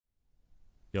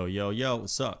Yo, yo, yo,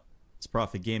 what's up? It's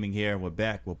Prophet Gaming here, and we're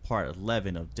back with part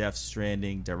 11 of Death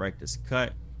Stranding Director's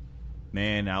Cut.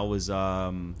 Man, I was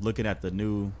looking at the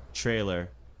new trailer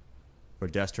for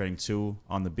Death Stranding 2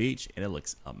 on the beach, and it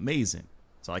looks amazing.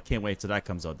 So I can't wait till that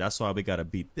comes out. That's why we gotta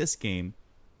beat this game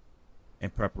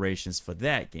in preparations for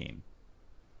that game.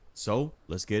 So,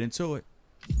 let's get into it.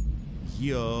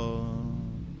 Yo.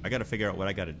 I gotta figure out what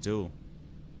I gotta do.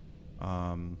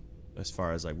 As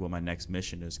far as like what my next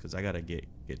mission is, because I gotta get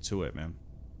to it, man.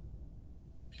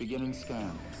 Beginning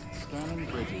scan. Scanning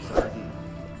bridges ID.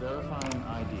 Verifying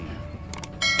ID.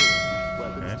 Clear.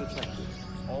 Weapons detected.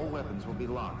 All weapons will be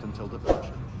locked until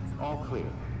departure. All clear.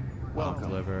 Welcome,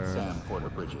 Deliver. Sam Porter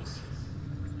Bridges.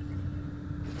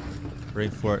 Bring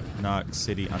Fort Knox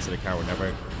City onto the Coward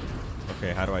Network.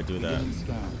 Okay, how do I do that? Beginning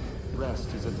scan.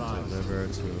 Rest is advised. Deliver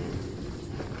to...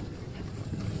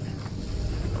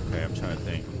 Okay, I'm trying to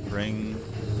think. Bring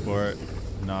Fort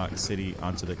Knox City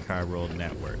onto the Cairo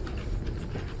network.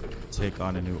 Take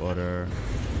on a new order.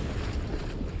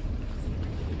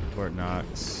 Fort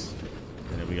Knox.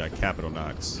 And then we got Capital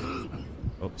Knox.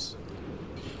 Oops.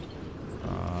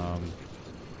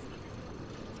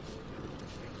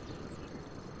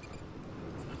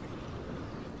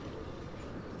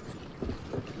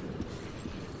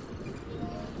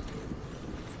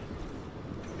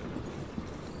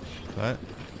 What?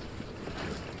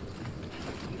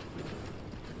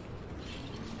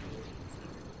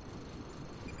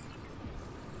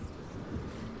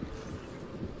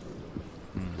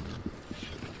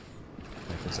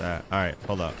 What's that? All right,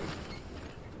 hold up.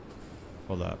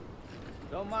 Hold up.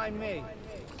 Don't mind me.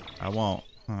 I won't.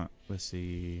 Huh. Let's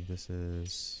see. This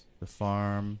is the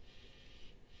farm.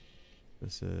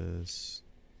 This is...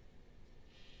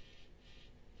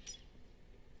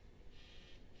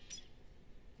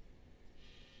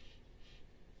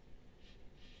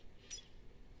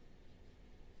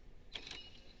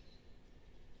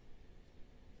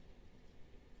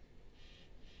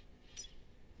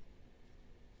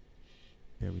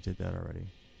 Yeah, we did that already.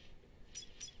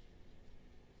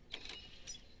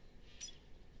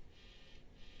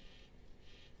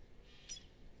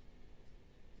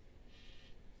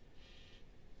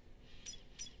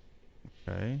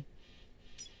 Okay.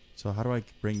 So how do I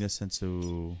bring this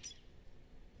into...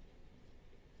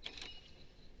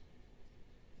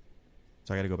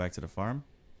 So I gotta go back to the farm?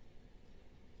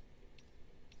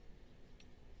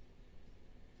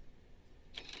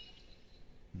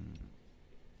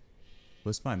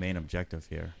 What's my main objective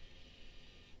here?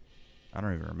 I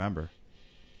don't even remember.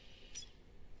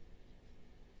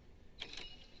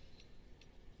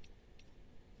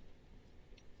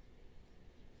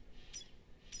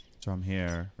 So I'm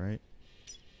here, right?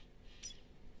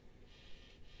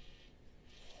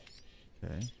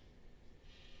 Okay.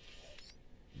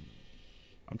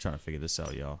 I'm trying to figure this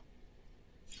out, y'all.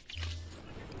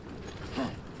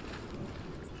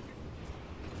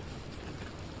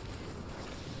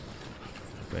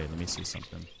 Wait, let me see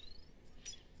something.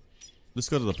 Let's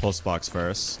go to the post box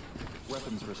first.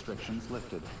 Weapons restrictions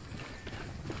lifted.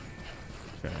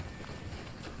 Okay.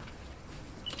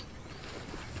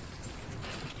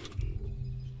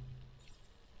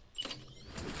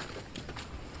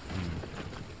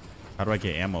 How do I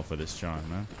get ammo for this John,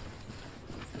 man?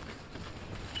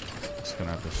 Just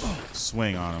gonna have to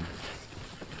swing on him.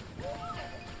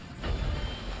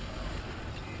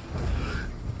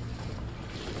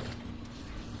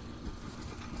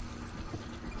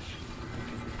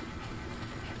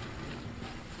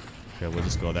 Okay, we'll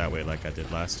just go that way like I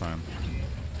did last time.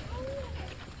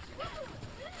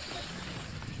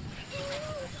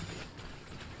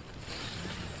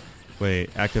 Wait,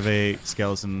 activate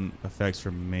skeleton effects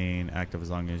remain active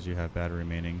as long as you have battery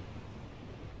remaining.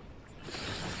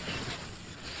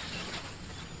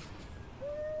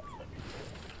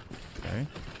 Okay.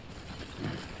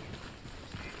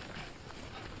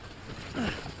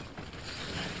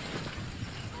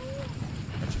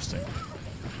 Interesting.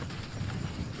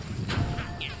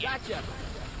 Gotcha.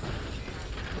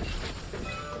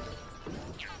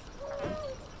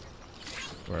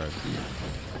 Word.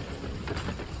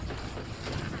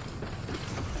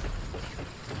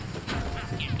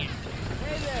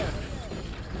 Hey there.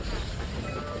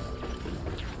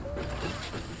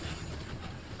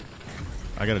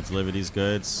 I gotta deliver these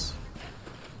goods.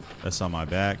 That's on my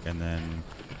back, and then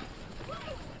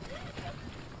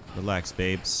relax,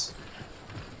 babes.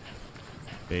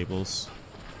 Bables.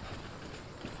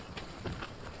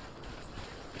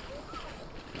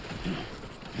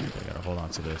 I gotta hold on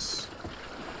to this.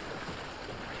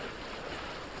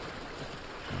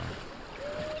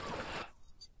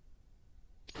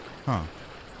 Huh.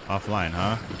 Offline,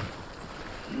 huh?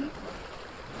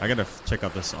 I gotta check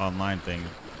out this online thing.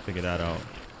 Figure that out.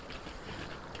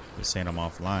 They're saying I'm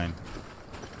offline,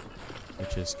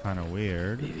 which is kind of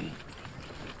weird. Baby.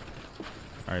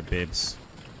 All right, babes.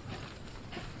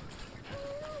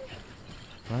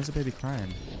 Why is the baby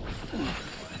crying?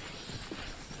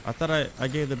 I thought I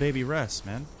gave the baby rest,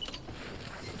 man.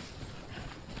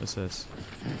 What's this?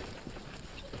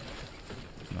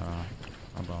 Nah,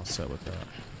 I'm all set with that.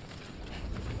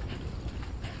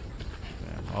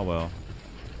 Yeah, oh well.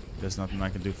 There's nothing I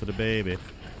can do for the baby.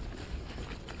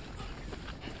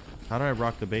 How do I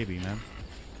rock the baby, man?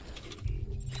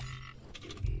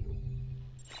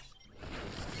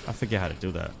 I forget how to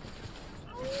do that.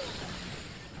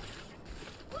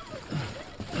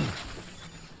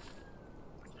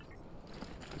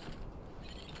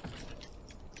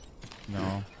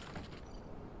 No.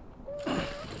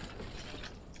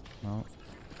 No.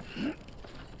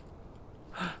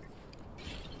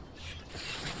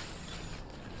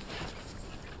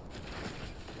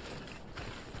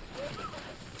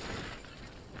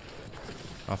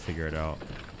 I'll figure it out.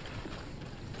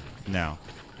 Now.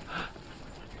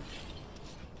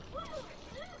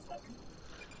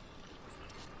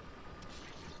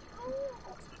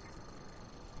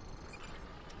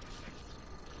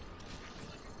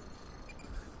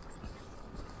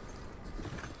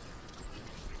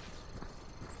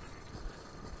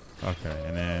 Okay,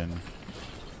 and then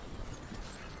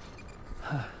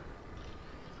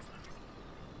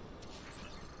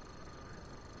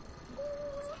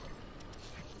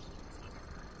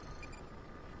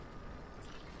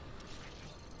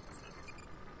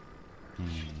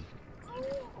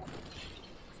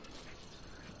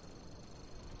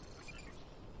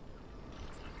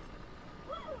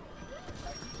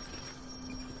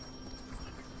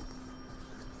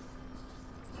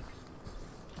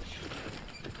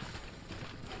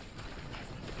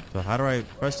so how do I,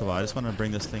 first of all, I just want to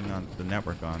bring this thing on the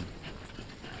network on.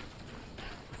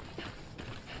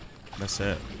 That's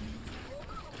it.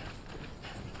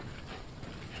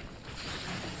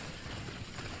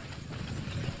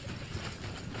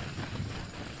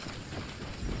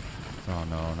 Oh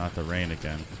no, not the rain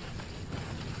again.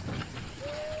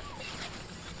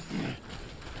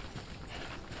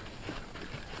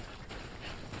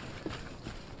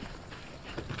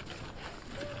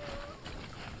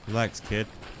 Relax, kid.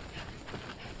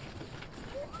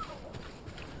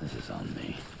 This is on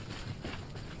me.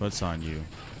 What's on you?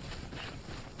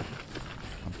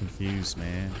 I'm confused,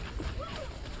 man.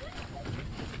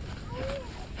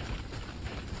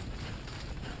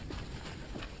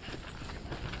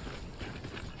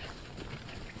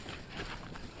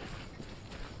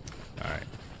 Alright.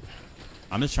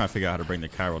 I'm just trying to figure out how to bring the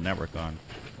chiral network on.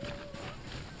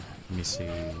 Let me see.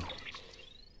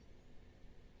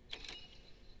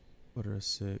 Quarter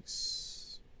 6.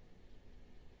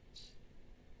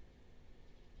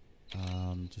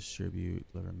 Distribute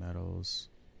liver metals.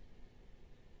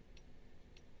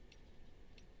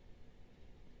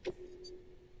 Okay.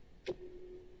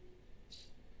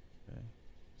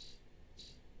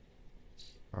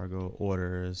 Cargo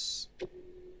orders.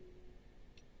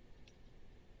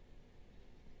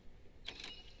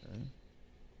 Okay.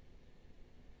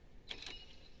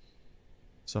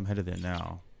 So I'm headed there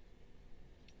now.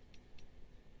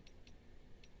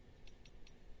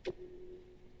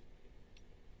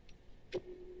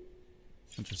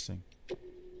 Interesting. Okay.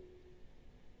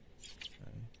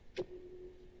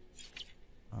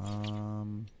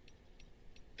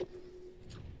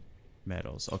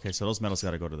 Metals. Okay, so those metals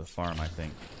gotta go to the farm, I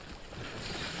think.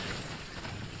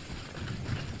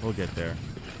 We'll get there.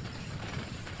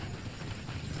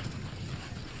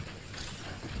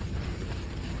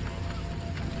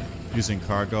 Using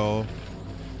cargo.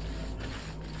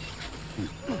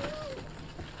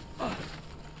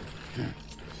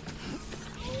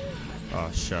 Oh,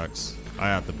 shucks. I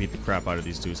have to beat the crap out of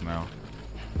these dudes now.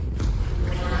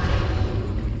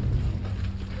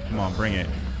 Come on, bring it.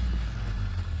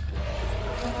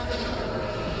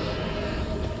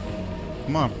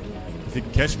 Come on. If you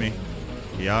can catch me.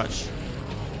 Biatch.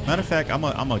 Matter of fact, I'm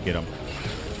gonna get him.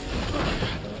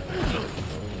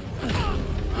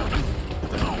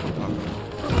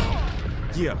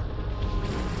 Yeah.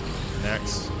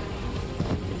 Next.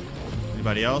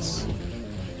 Anybody else?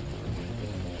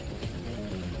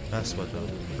 That's what the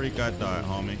freak I thought,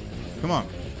 homie. Come on.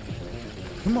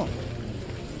 Come on.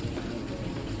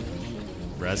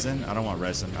 Resin? I don't want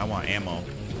resin. I want ammo.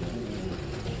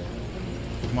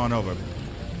 Come on over.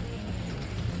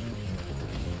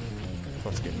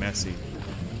 About to get messy.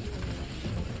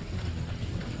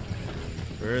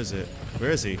 Where is it?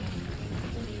 Where is he?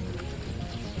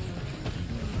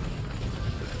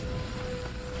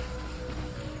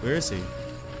 Where is he?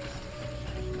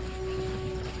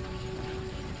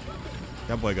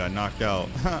 That boy got knocked out.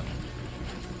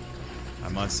 I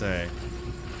must say.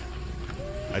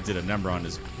 I did a number on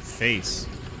his face.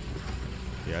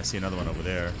 Yeah, I see another one over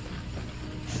there.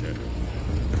 Shit.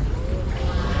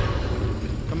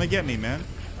 Come and get me, man.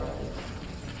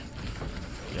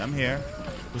 Yeah, I'm here.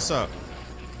 What's up?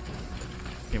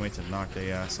 Can't wait to knock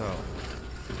their ass out.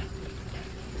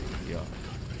 Yo.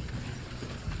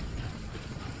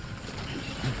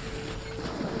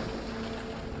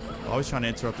 Always trying to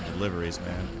interrupt the deliveries,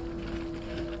 man.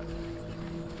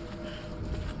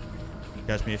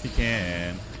 Catch me if you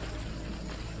can.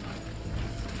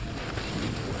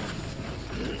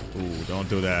 Ooh, don't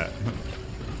do that.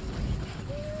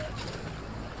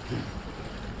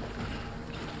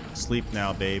 Sleep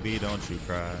now, baby. Don't you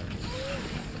cry.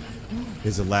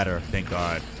 There's a ladder, thank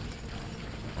God.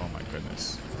 Oh my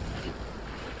goodness.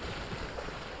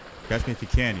 Catch me if you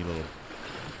can, you little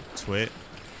twit.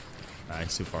 Nah,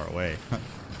 he's too far away.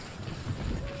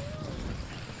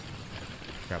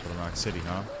 Capital Rock City,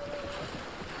 huh?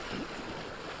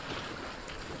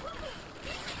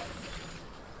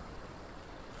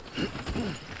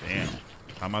 Damn.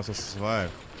 How am I supposed to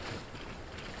survive?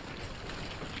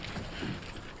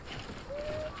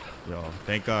 Yo,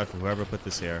 thank God for whoever put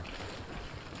this here.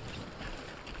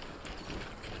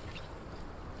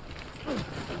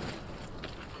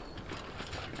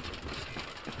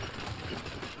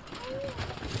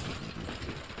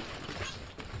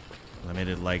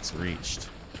 Limited likes reached.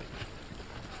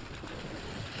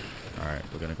 Alright,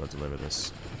 we're gonna go deliver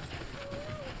this.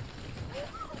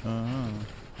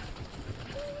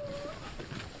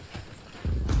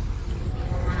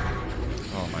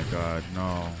 Oh my God,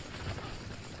 no.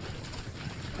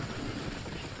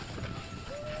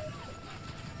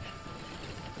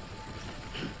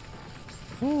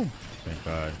 Woo. Thank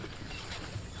God.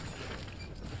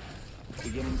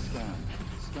 Beginning scan.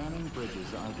 Scanning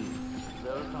bridges ID.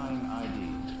 Verifying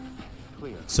ID.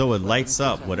 Clear. So it lights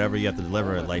up. Whatever you have to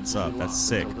deliver, it lights up. That's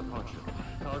sick.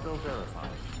 Cargo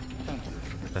verified. Thank you.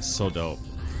 That's so dope.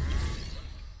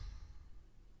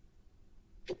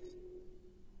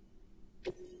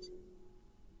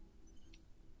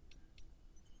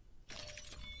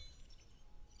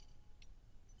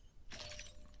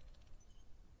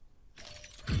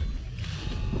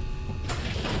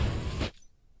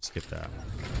 Skip that.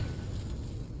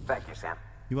 Thank you, Sam.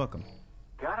 You're welcome.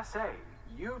 Gotta say,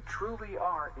 you truly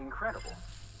are incredible.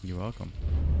 You're welcome.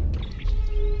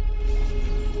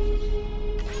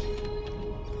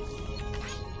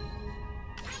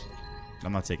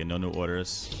 I'm not taking no new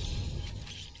orders.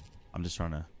 I'm just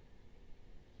trying to...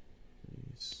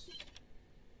 Please.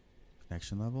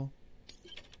 Connection level?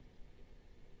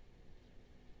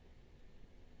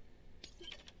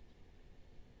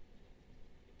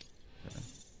 Okay.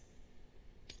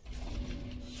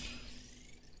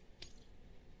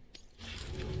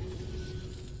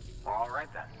 All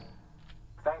right then.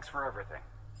 Thanks for everything.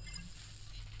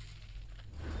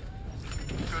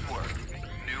 Good work.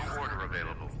 New order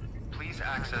available. Please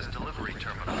access delivery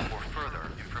terminal for further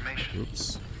information.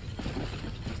 Oops.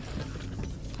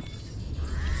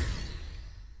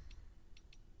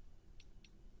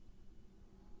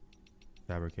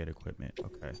 Fabricate equipment.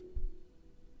 Okay.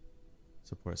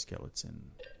 Support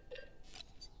skeleton.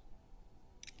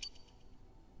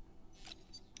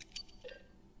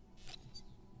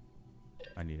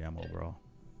 I need ammo, bro.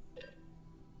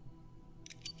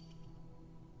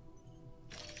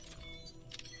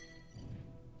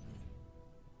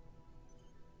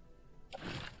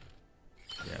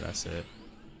 Yeah, that's it.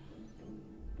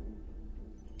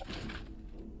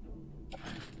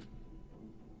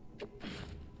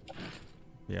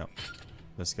 Yep.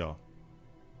 Let's go.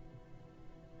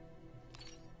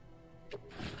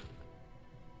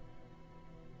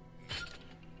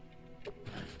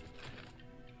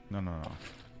 No.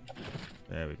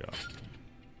 There we go.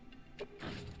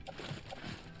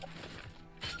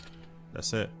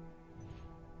 That's it.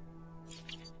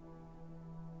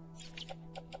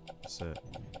 That's it.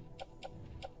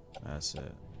 That's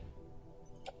it.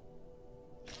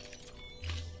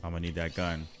 I'm gonna need that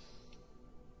gun.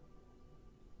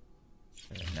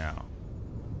 Okay, now.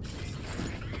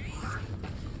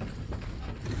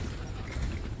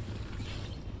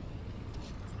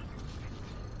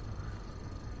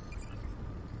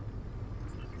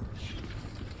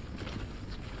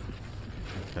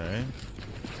 Okay.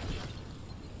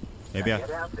 Maybe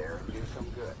Get out there and do some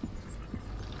good.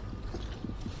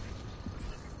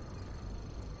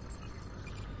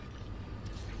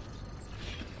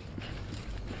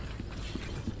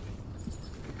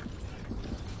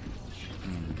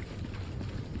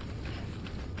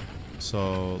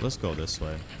 So let's go this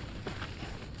way.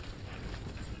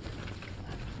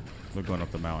 We're going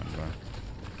up the mountain, bro.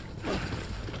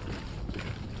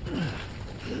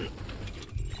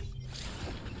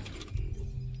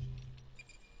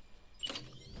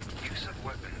 Use of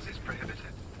weapons is prohibited.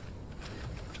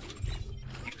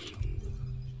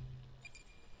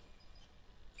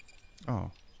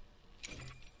 Oh.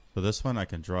 So this one I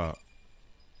can drop.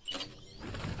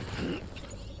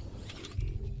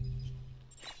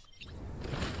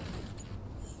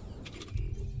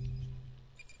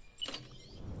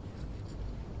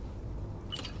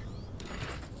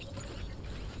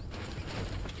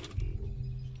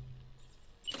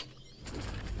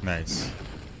 Nice.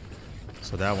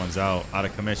 So that one's out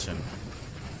of commission.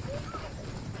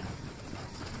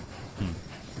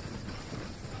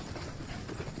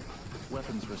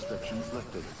 Weapons restrictions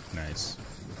lifted. Nice.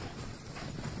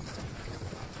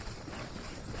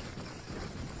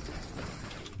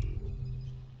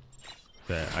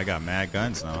 Bet. I got mad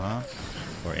guns now, huh?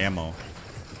 Or ammo.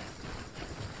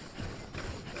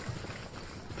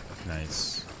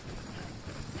 Nice.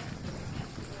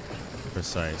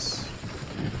 Precise.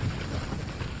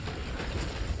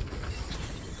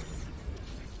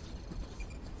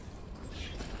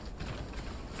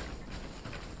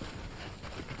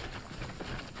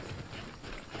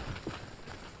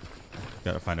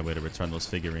 Gotta find a way to return those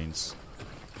figurines.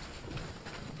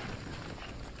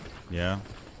 Yeah.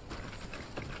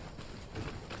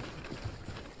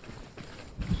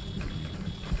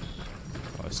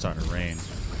 Oh, it's starting to rain.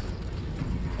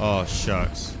 Oh,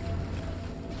 shucks.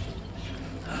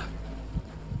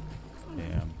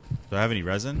 Damn. Do I have any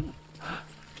resin?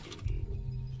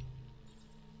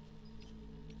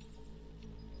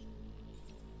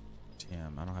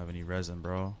 Damn, I don't have any resin,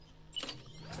 bro.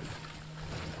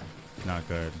 Not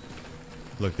good.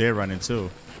 Look, they're running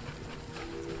too.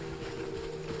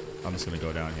 I'm just gonna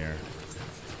go down here.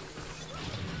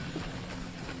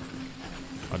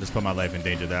 I'll just put my life in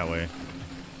danger that way.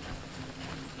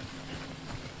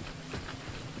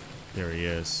 There he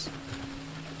is.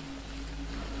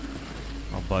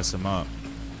 I'll bust him up.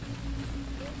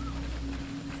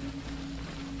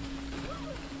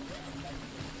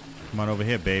 Come on over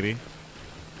here, baby.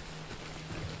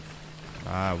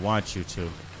 I want you to.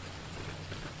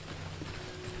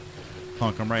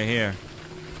 Punk, I'm right here.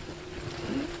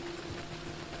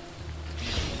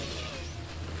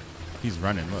 He's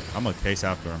running. Look, I'm gonna chase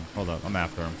after him. Hold up, I'm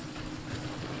after him.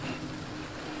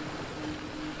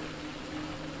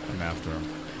 I'm after him.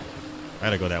 I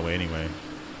gotta go that way anyway.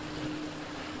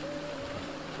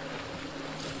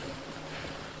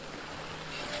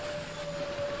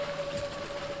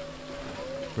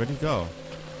 Where'd he go?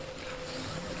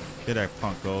 There that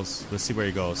punk goes. Let's see where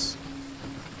he goes.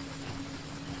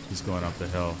 He's going up the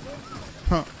hill.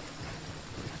 Huh.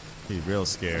 He's real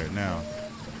scared now.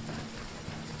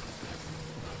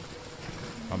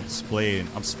 I'm spraying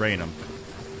him.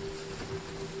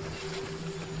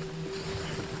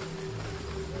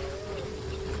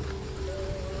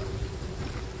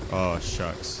 Oh,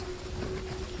 shucks.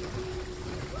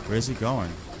 Where's he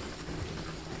going?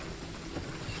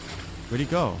 Where'd he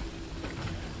go?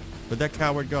 Where'd that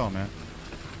coward go, man?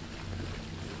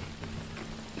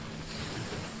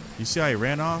 You see how he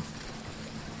ran off?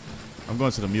 I'm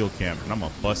going to the mule camp and I'm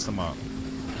gonna bust him up.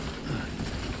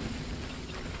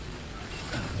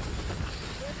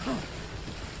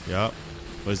 Yup.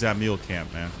 Where's that mule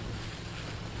camp, man?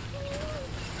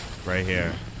 Right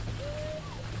here.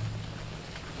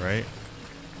 Right?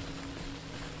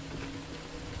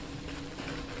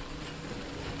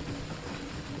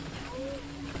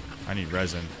 I need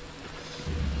resin.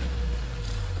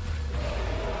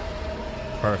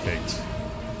 Perfect.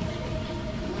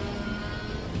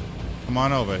 Come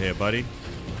on over here, buddy.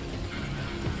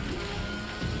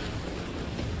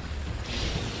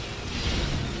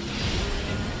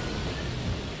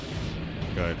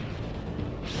 Good.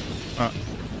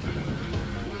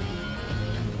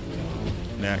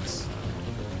 Next.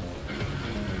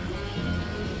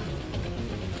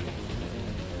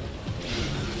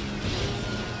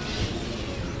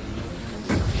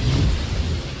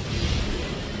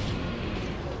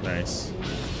 Nice.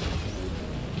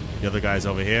 The other guy's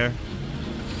over here.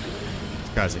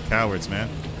 These guys are cowards, man.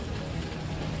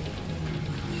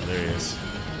 Oh, there he is.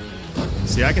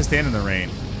 See, I can stand in the rain.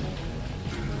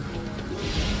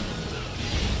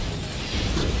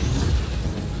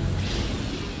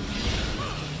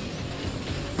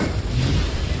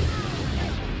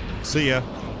 See ya.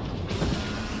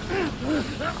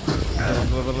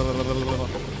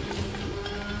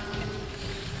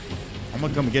 I'm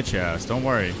gonna come get your ass. Don't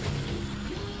worry.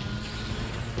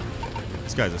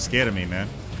 These guys are scared of me, man.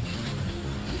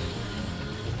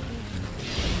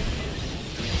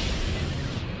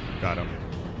 Got him.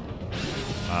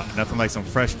 Nothing like some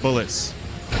fresh bullets.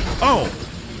 Oh!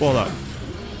 Hold up.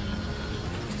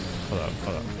 Hold up,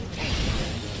 hold up.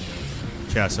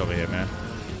 Chest over here, man.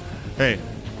 Hey.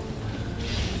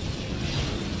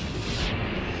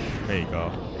 There you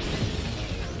go.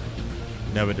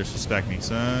 Never disrespect me,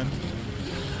 son.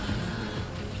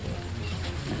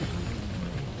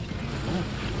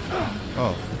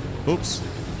 Oh. Oops.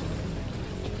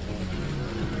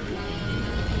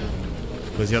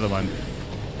 Where's the other one?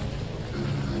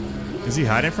 Is he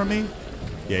hiding from me?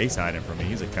 Yeah, he's hiding from me.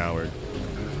 He's a coward.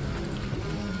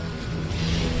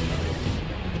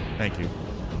 Thank you.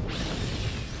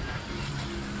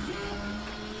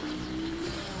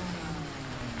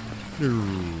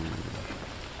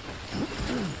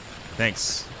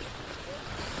 Thanks.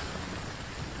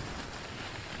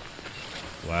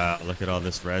 Wow, look at all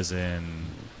this resin.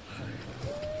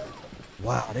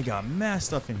 Wow, they got mad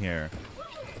stuff in here.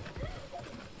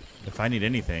 If I need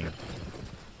anything.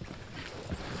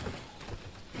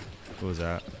 What was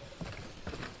that?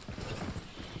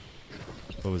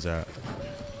 What was that?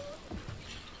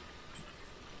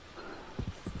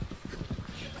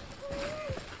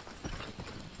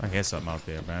 I hear something out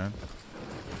there, man.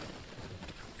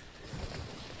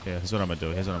 Yeah, here's what I'm gonna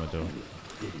do. Here's what I'm gonna do.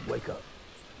 Wake up.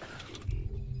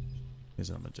 Here's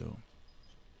what I'm gonna do.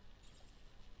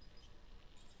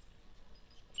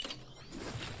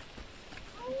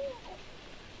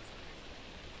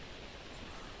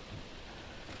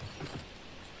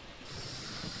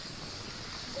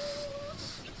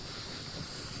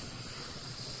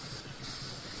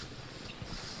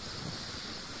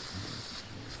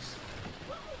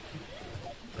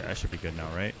 Yeah, that should be good now,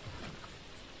 right?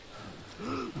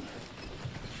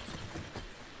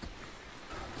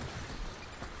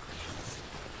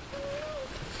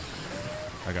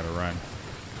 I gotta run.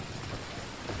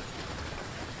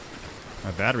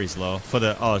 My battery's low. For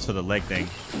the it's for the leg thing.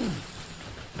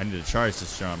 I need to charge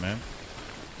this jump, man.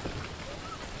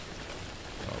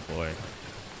 Oh boy.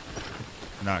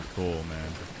 Not cool,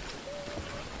 man.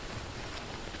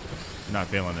 Not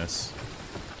feeling this.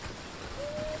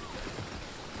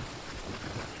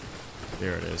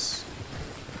 There it is.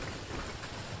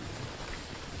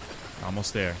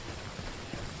 Almost there.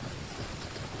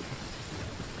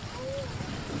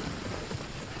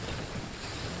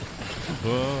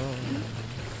 Whoa.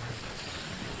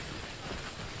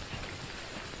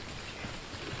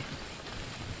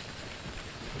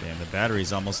 Damn, the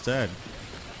battery's almost dead.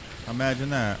 Imagine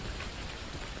that.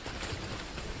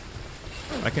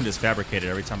 I can just fabricate it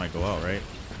every time I go out, right?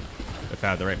 If I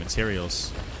have the right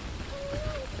materials.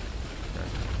 Okay.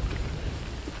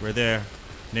 We're there.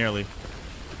 Nearly.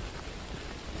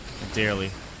 Dearly.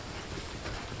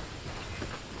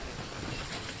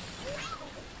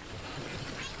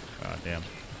 Oh, damn.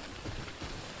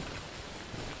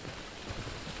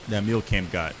 That mule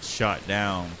camp got shot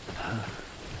down.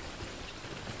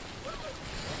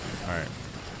 Alright.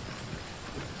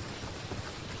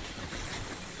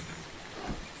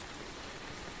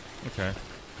 Okay.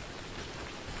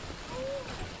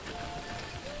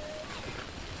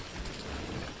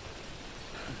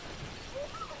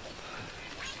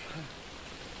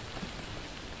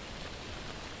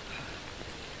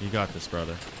 You got this,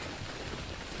 brother.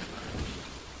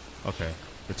 Okay.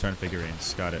 Return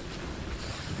figurines. Got it.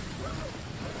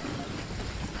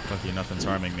 Fuck you, nothing's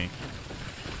harming me.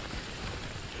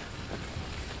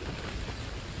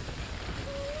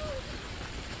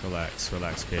 Relax,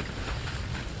 relax, kid.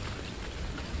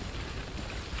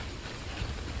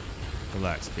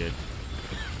 Relax, kid.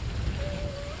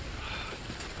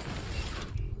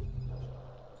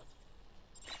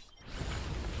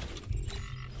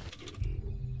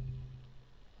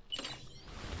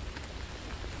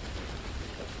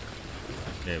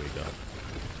 There we go.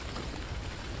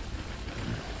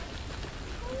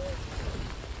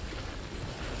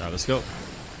 Now let's go.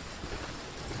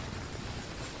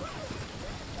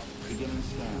 Beginning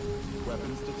scan.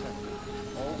 Weapons detected.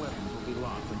 All weapons will be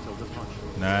locked until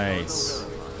departure. Nice.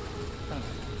 Thank you.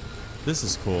 This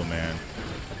is cool, man.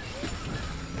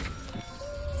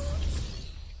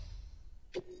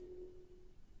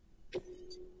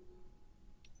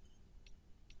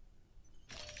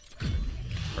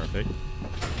 Perfect.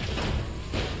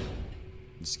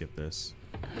 Let's skip this.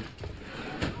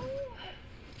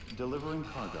 Delivering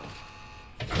cargo.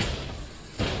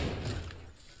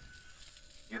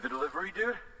 You the delivery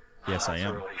dude? Yes, I That's a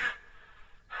am. relief.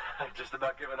 I've just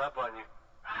about given up on you.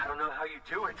 I don't know how you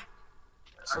do it.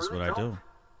 This is what I do.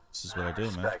 This is what I do,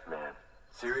 man. Respect, man.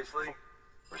 Seriously?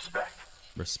 Respect.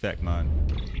 Respect, man.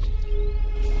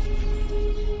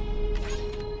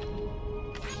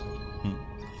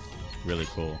 Really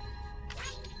cool.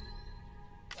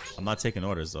 I'm not taking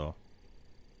orders though.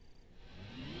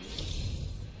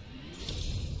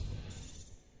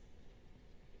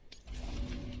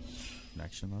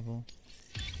 Connection level.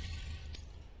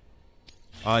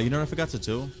 You know what I forgot to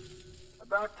do?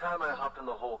 About time I hopped in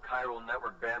the whole chiral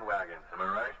network bandwagon, am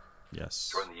I right?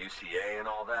 Yes. Join the UCA and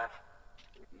all that.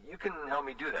 You can help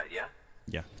me do that, yeah?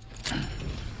 Yeah.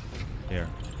 Here.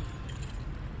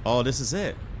 Oh, this is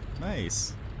it.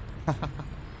 Nice.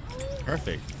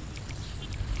 Perfect.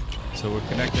 So we're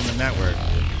connecting the network.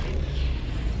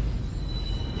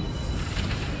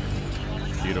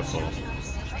 Beautiful.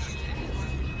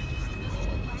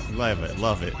 Love it.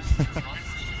 Love it.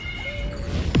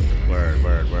 Word,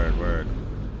 word, word, word.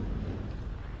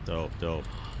 Dope, dope.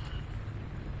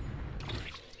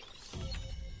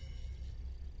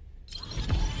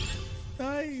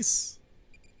 Nice.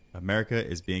 America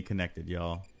is being connected,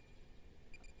 y'all.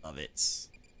 Love it.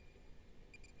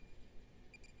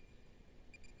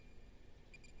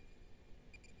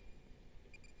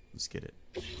 Let's get it.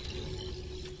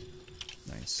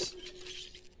 Nice.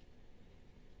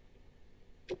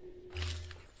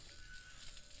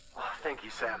 Oh, thank you,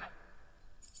 Sam.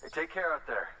 Hey, take care out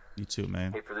there. You too,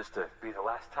 man. Hate for this to be the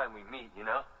last time we meet, you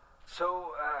know?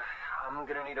 So, I'm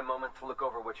gonna need a moment to look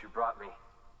over what you brought me.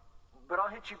 But I'll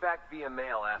hit you back via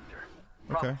mail after.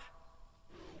 Okay. Promise.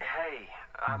 Hey,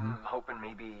 I'm hoping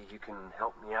maybe you can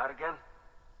help me out again.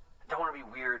 Don't want to be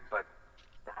weird, but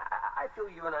I feel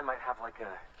you and I might have like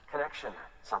a connection or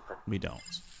something. We don't.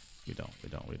 We don't.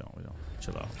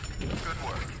 Chill out. Good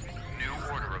work. New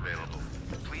order available.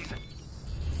 Please.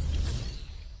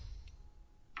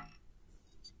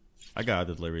 I got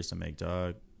other deliveries to make,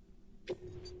 dog.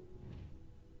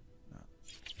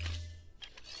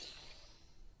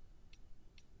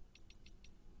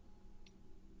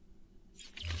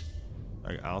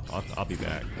 I'll be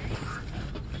back.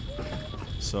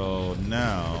 So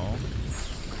now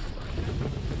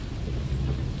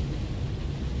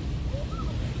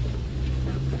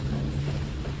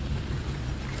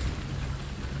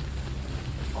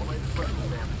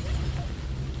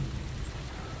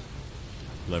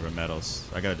deliver metals.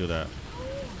 I gotta do that.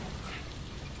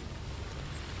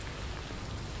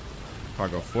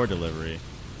 Cargo for delivery.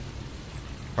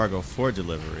 Cargo for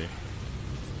delivery.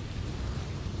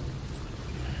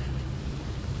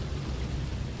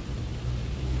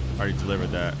 Already delivered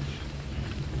that.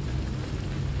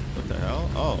 What the hell?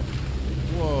 Oh.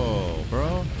 Whoa,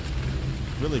 bro.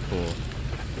 Really cool.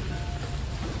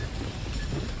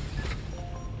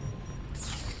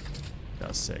 That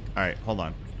was sick. Alright, hold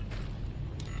on.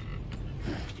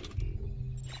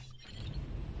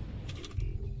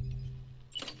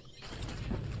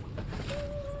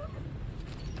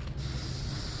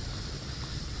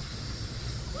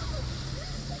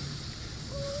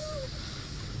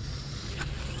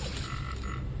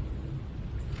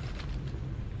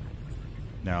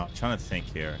 Now, I'm trying to think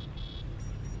here.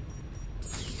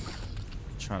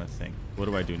 Trying to think. What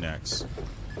do I do next?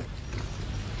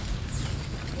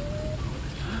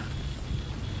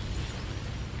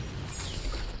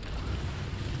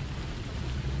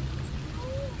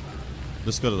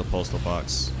 Let's go to the postal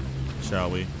box, shall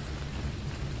we?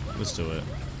 Let's do it.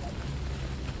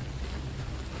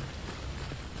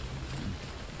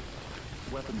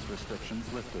 Weapons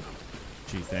restrictions lifted.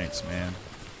 Gee, thanks, man.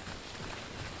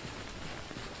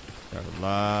 Got a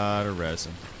lot of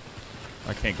resin.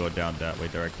 I can't go down that way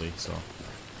directly, so.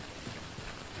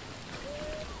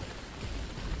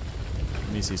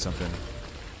 Let me see something.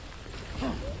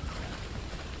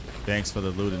 Thanks for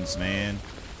the lootings, man.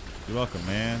 You're welcome,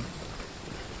 man.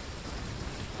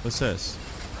 What's this?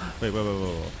 Wait.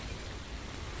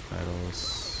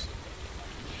 Titles.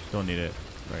 Don't need it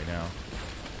right now.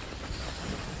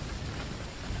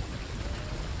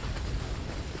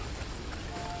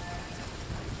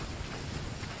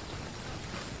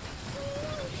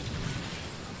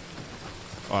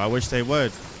 Oh, I wish they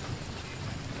would.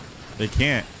 They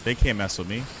can't. They can't mess with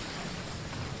me.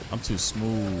 I'm too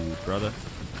smooth, brother.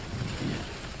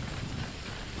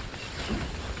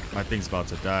 My thing's about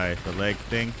to die. The leg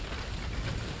thing.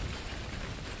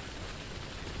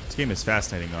 This game is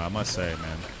fascinating, though, I must say,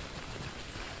 man.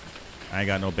 I ain't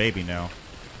got no baby now.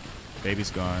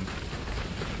 Baby's gone.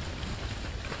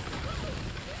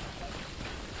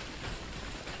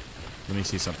 Let me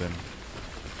see something.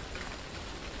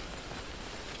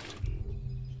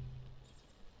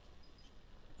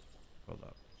 Hold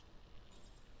up.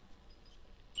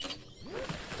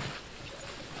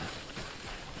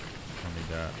 Don't need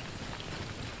that.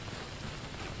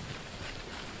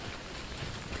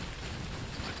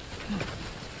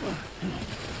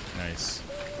 Nice.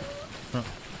 Huh.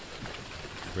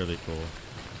 Really cool.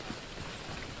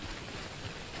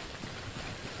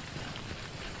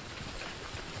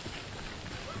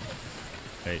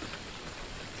 Hey.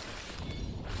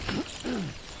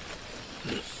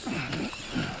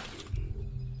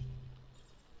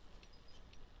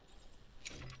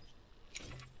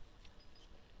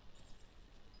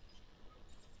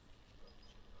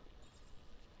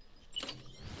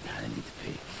 I need to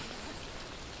pee.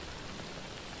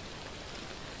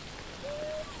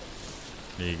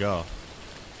 There you go.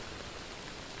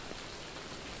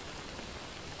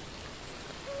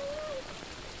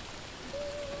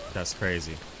 That's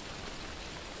crazy.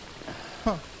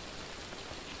 Huh.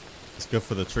 It's good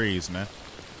for the trees, man.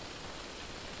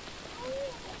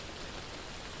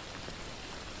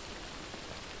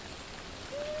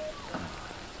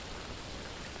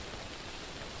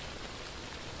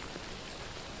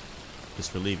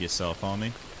 Just relieve yourself,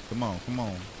 homie. Come on, come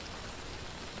on.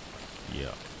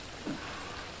 Yeah.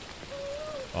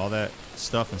 All that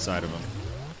stuff inside of him.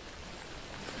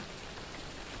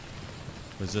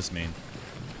 What does this mean?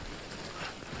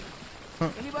 Huh.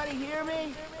 Anybody hear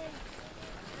me?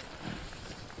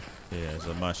 Yeah, it's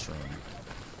a mushroom.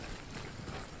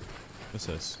 What's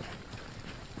this?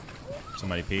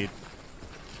 Somebody peed?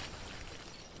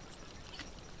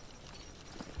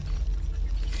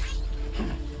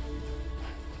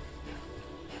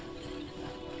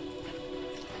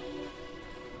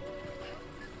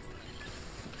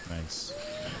 Nice.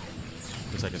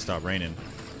 Looks like it stopped raining.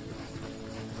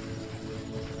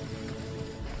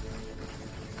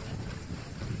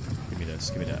 Give me this,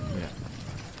 give me that, give me that.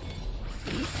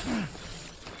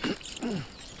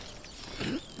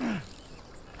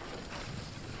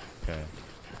 Okay.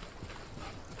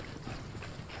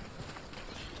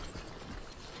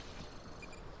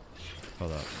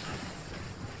 Hold up.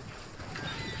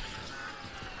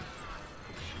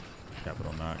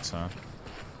 Capital Knox, huh?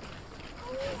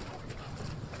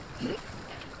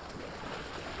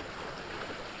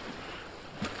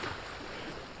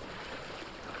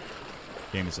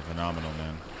 Game is a phenomenal,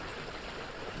 man.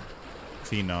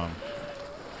 Phenom.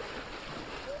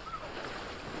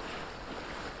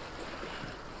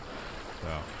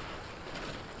 Wow.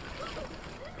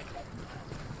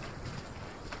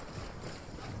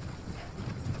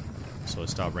 So it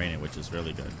stopped raining, which is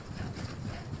really good.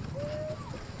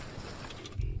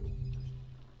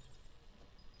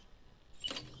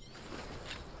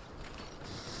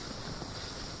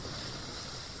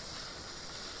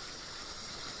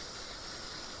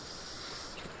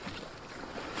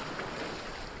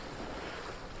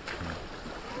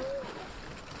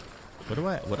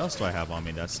 What else do I have on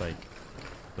me that's like,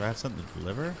 do I have something to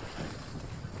deliver?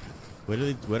 Where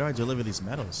do I deliver these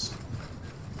metals?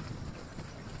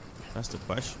 That's the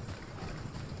question.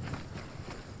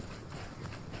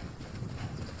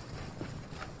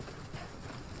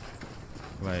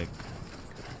 Like,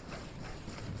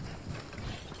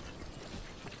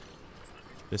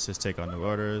 this is take on new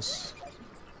orders.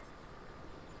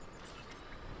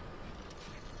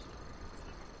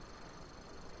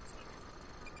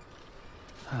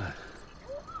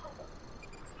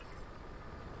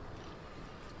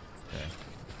 Okay.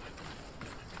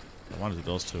 I wanted to do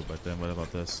those two, but then what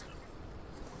about this?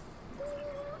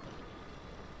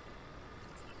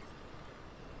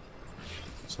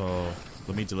 So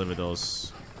let me deliver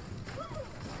those.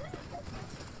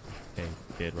 Okay,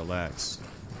 kid, relax.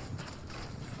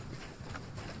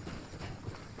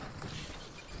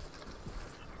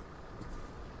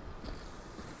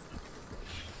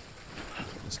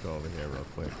 Let's go over here real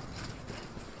quick.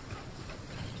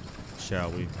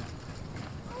 Shall we?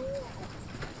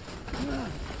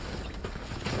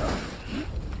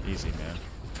 Easy, man.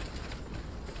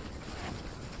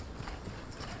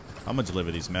 I'm gonna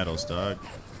deliver these metals, dog.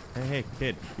 Hey, hey,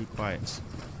 kid, be quiet.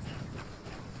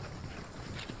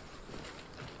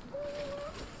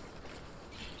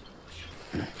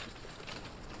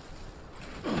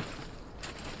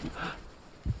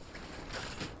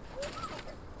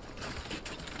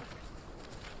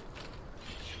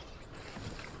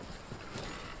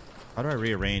 How do I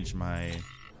rearrange my...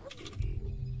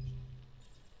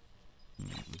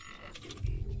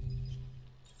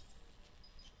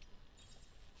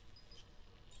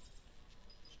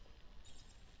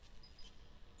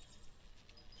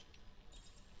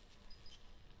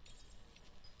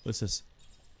 What's this?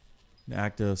 An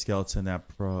active skeleton that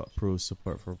proves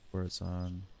support for reports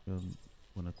on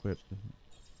when equipped.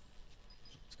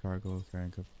 Its cargo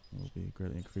carrying will be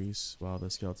greatly increased while the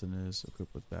skeleton is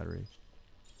equipped with battery.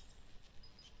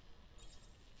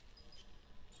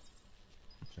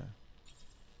 Okay.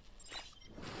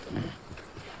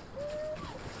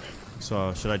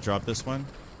 So should I drop this one?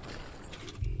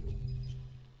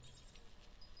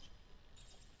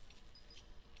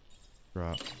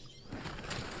 Drop.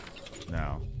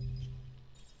 Now.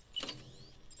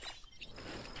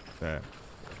 Bad.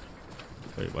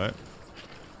 Wait, what?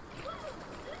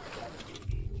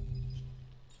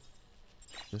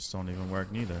 This don't even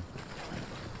work neither.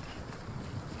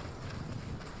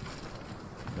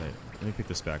 Wait, let me pick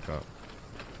this back up.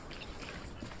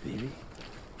 Baby?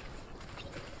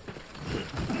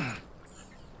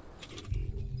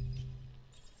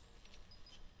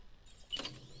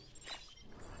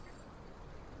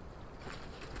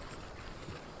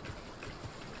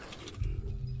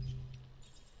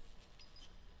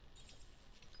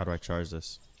 How do I charge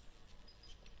this?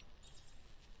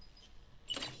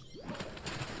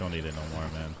 Don't need it no more,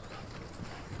 man.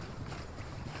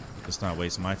 Let's not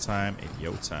waste my time and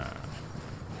your time.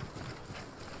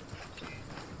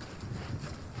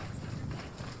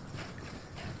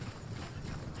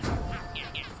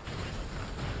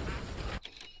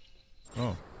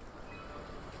 Oh.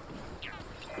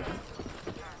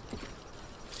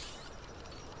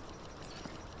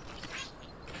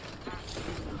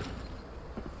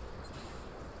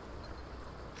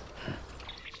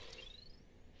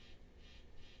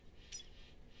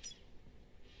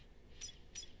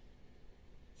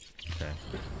 Okay.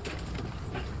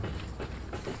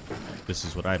 This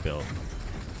is what I built.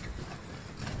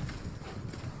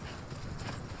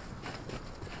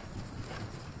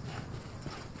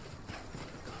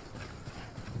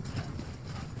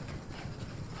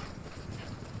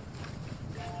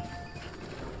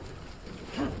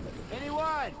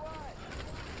 Anyone?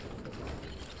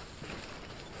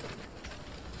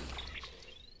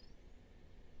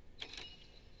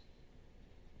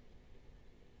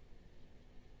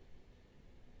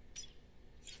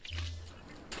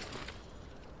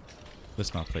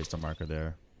 Let's not place the marker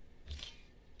there.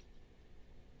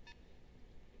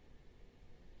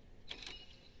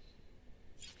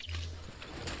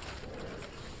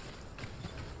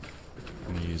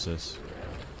 I'm gonna use this.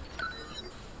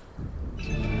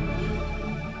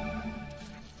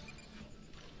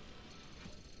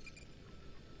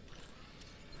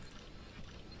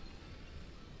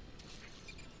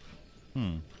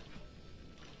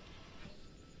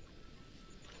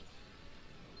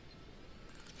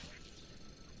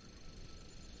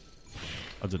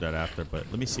 I'll do that after, but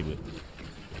let me see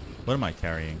what am I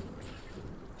carrying?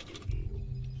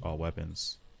 All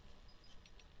weapons.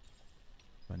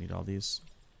 Do I need all these?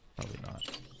 Probably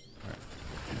not. Alright.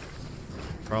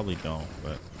 Probably don't,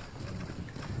 but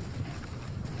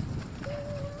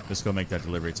let's go make that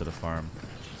delivery to the farm.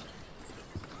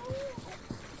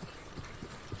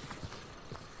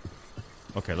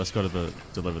 Okay, let's go to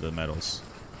deliver the metals.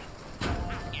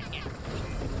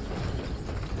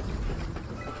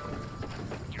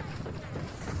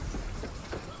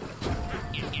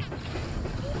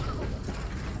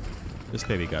 This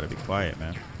baby gotta be quiet,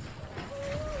 man.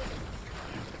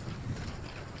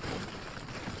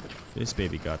 This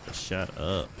baby got to shut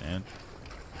up, man.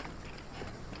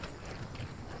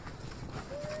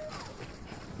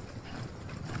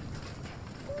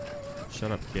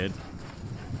 Shut up, kid.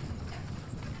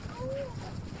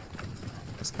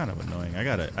 That's kind of annoying. I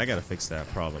gotta fix that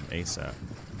problem ASAP.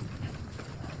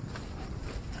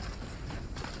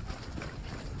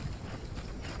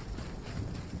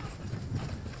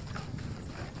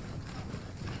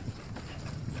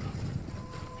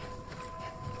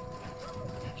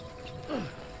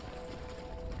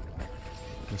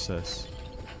 What's this?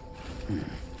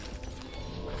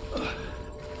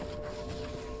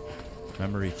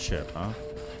 Memory chip, huh?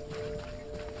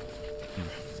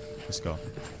 Let's go.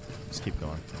 Let's keep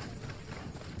going.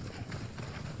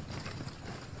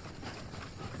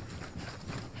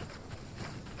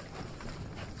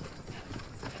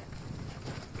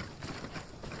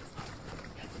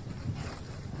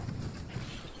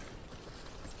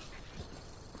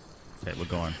 Okay, we're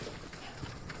going.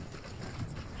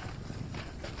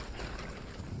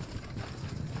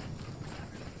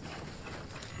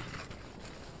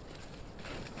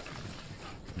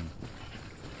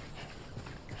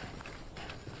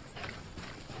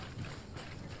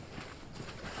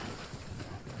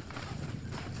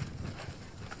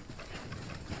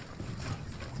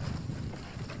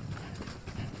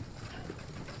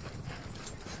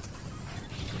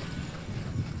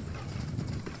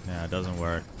 Yeah, it doesn't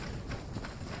work.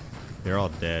 They're all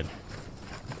dead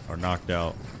or knocked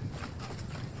out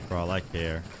for all I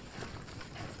care.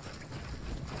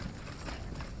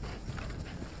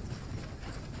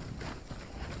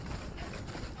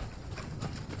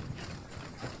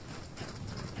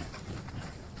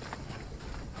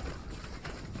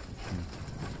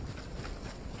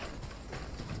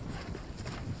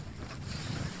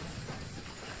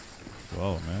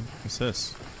 Whoa, man. What's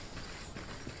this?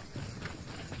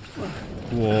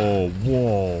 Whoa,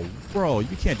 whoa. Bro,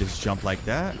 you can't just jump like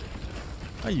that.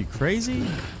 Are you crazy?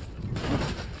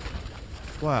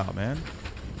 Wow, man.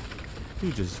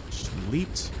 You just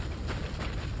leaped.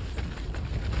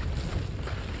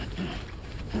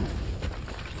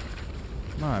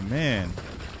 My man.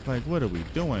 Like, what are we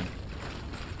doing?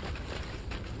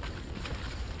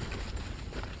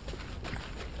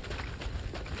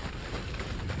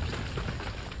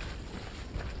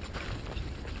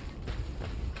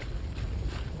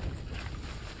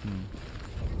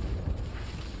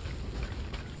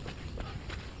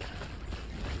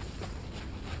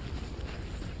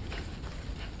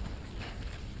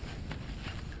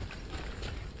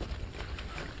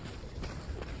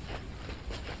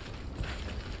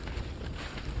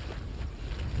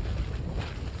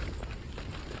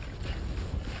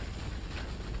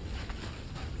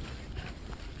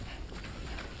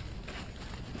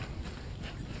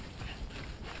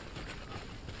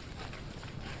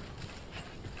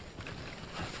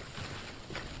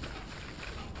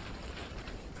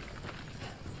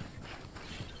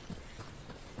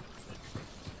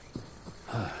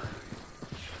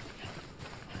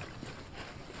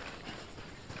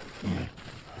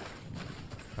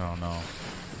 Oh no.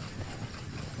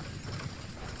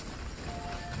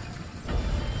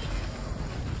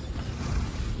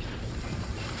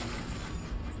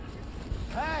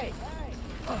 Hey!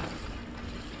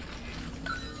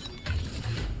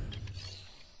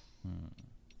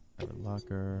 Got a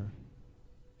locker.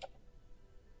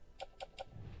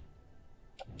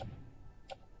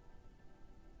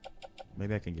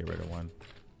 Maybe I can get rid of one.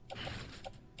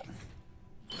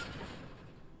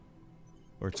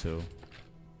 Or two.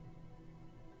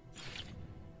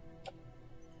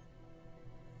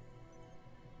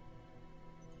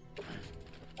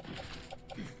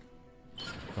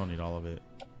 Don't need all of it.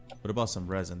 What about some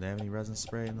resin? Do they have any resin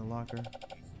spray in the locker?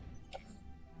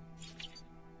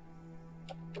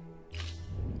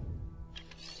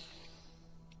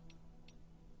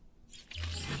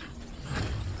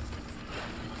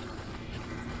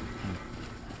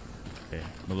 Okay,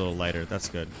 I'm a little lighter. That's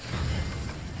good.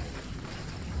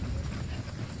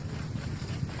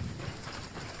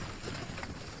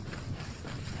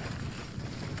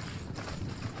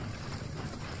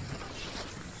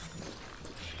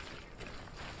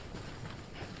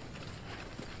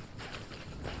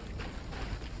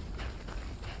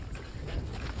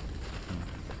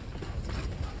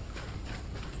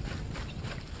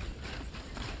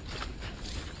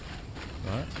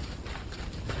 What?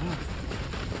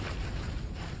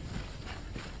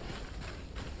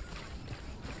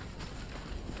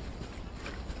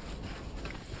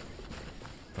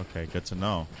 Okay, good to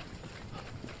know.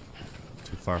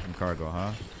 Too far from cargo,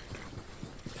 huh?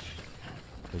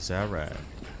 Is that right?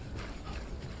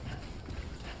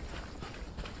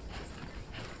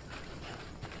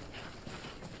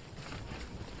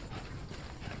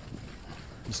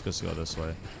 Let's go this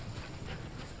way.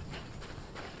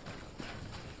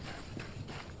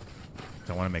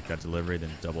 I want to make that delivery, then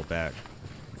double back.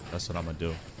 That's what I'm gonna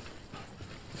do.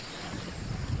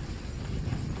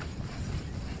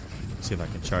 See if I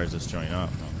can charge this joint up.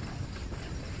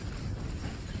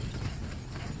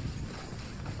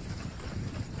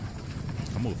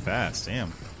 I move fast,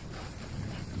 damn.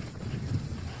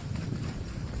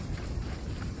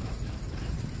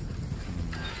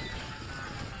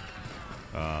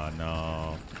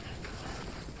 No.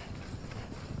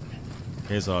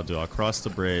 Here's what I'll do. I'll cross the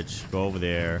bridge, go over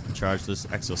there, charge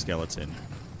this exoskeleton,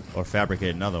 or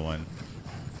fabricate another one,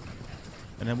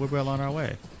 and then we're well on our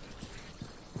way.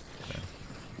 Okay.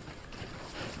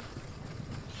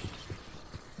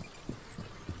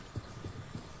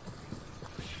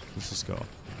 Let's just go.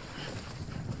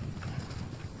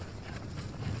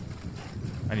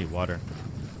 I need water.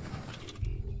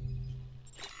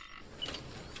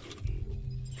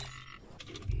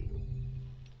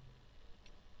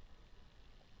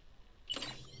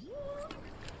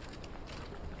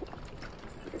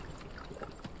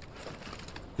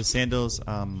 The sandals,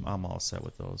 I'm all set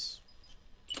with those.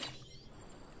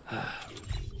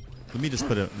 Let me just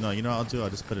put it. No, you know what I'll do?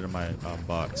 I'll just put it in my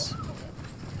box.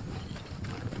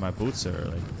 My boots are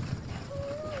like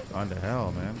on to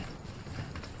hell, man.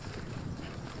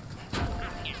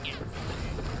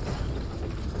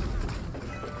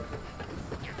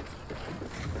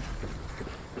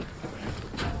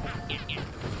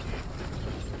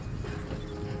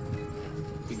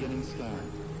 Beginning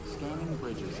scan. Scanning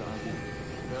bridges ID.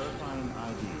 Verifying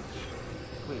ID.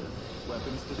 Clear.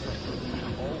 Weapons detected.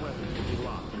 All weapons will be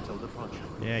locked until departure.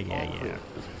 Yeah.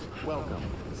 Welcome,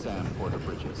 Sam Porter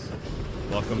Bridges.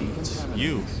 Welcome to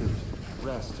you. Suit.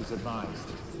 Rest is advised.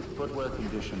 Footwear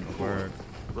condition poor. Work.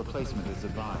 Replacement is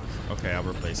advised. Okay, I'll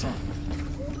replace it.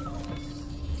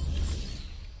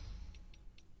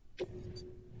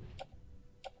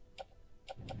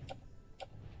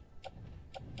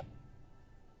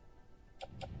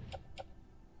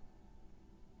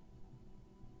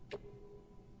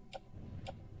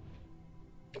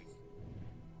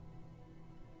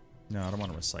 No, I don't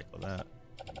want to recycle that.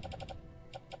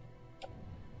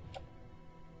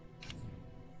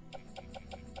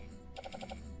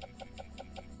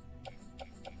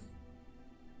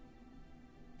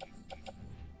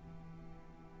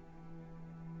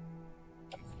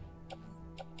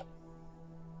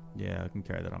 Yeah, I can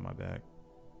carry that on my back.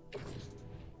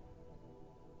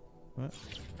 What?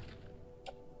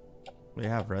 We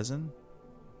have resin?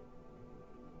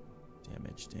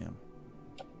 Damage, damn.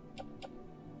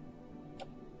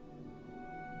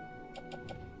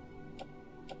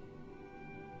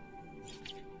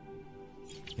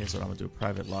 Here's what I'm gonna do.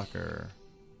 Private locker.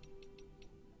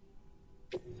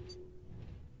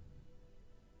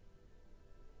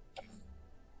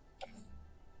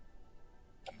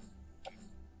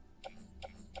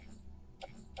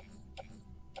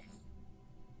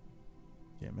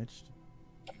 Damaged.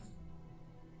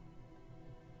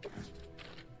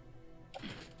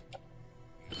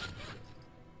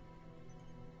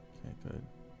 Okay, good.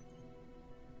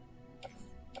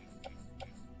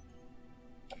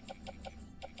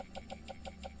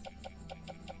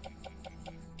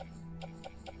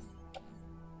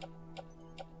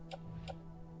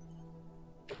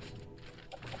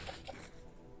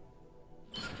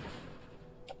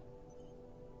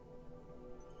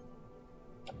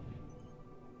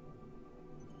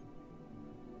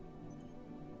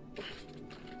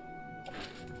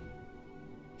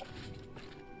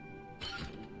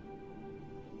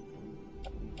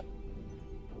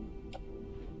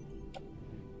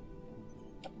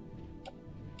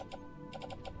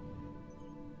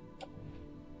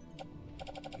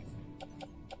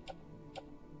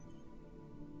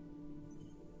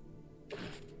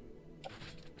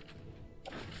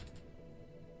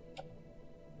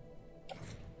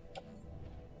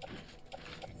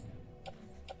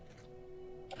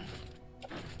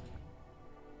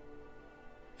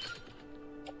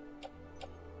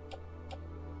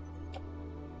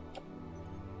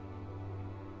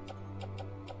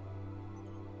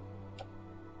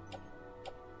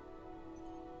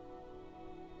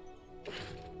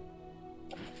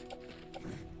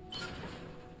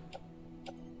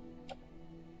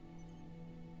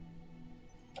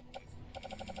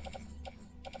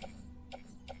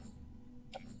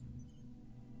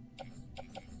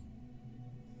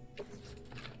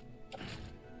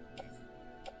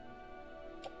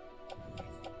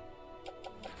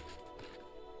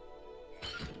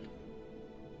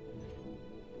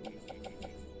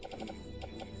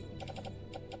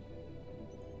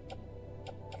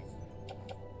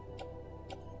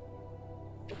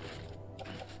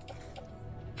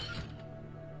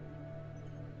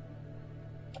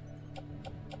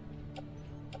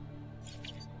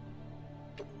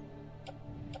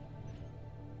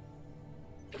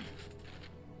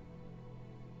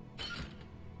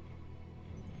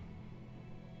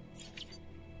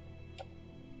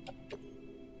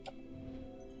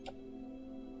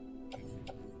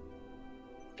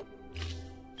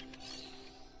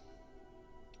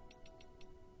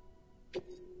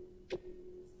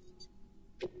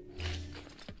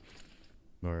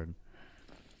 Lord.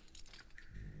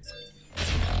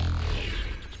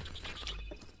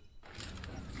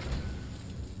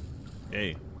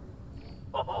 Hey.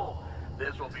 Oh,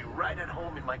 this will be right at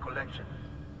home in my collection.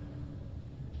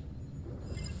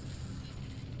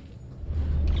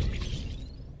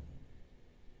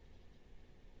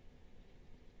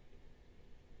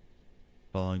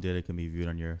 Following data can be viewed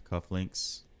on your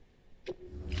cufflinks.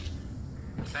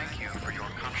 Thank you for your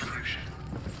contribution.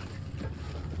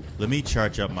 Let me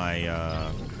charge up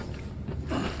my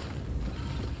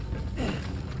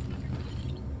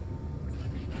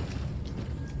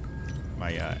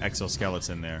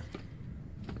exoskeleton there.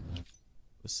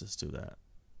 Let's just do that.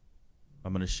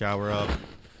 I'm gonna shower up,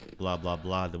 blah blah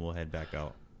blah, then we'll head back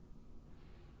out.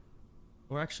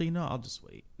 Or actually, no, I'll just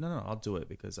wait. No, I'll do it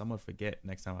because I'm gonna forget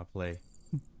next time I play.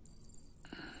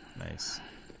 Nice.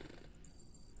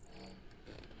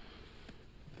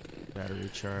 Battery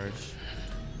charge.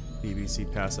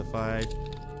 BBC pacified.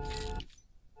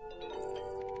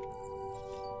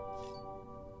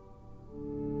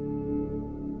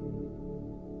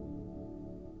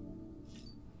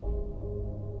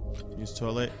 Use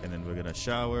toilet, and then we're gonna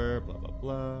shower, blah blah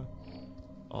blah.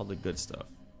 All the good stuff.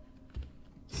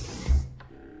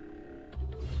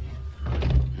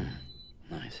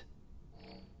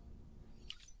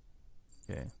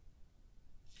 Okay.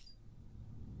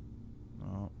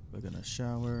 Oh, we're gonna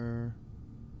shower.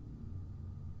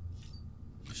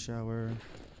 Shower.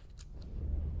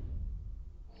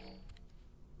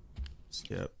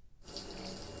 Skip.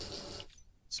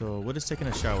 So what does taking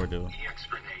a shower do? EX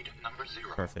grenade number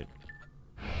 0. Perfect.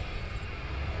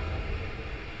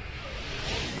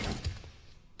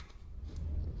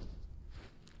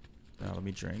 Now let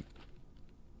me drink.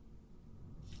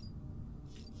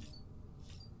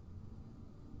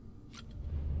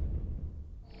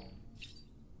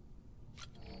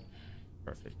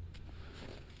 Perfect.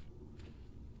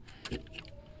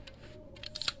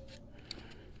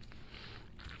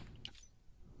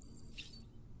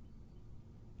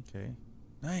 Okay.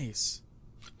 Nice.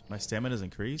 My stamina's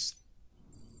increased.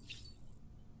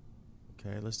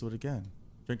 Okay, let's do it again.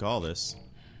 Drink all this.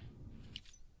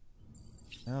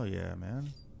 Hell yeah,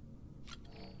 man.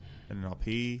 And then I'll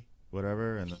pee,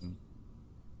 whatever, and then...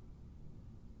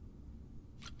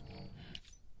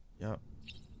 Yep.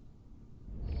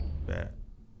 Bet.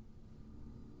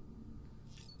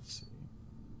 Let's see.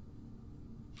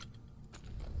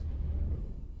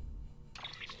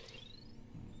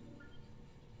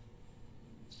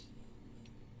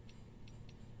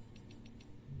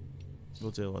 We'll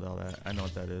deal with all that. I know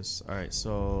what that is. Alright,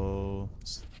 so...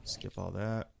 let's skip all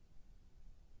that.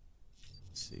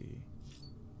 Let's see.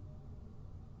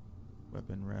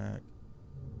 Weapon rack.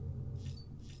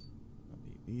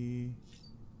 BB.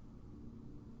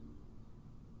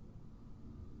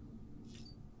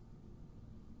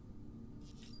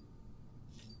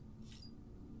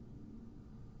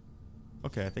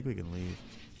 Okay, I think we can leave.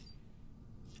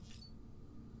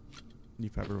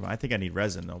 Need pepper. I think I need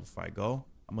resin though before I go.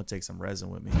 I'm gonna take some resin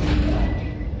with me.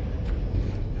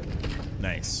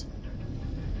 Nice.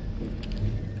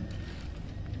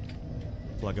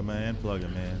 Plug him in, plug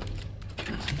him in.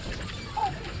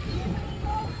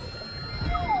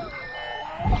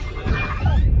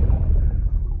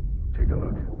 Take a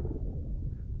look.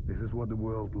 This is what the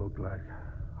world looked like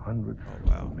hundreds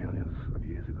of millions of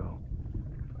years ago.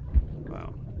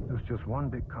 Wow. It was just one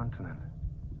big continent.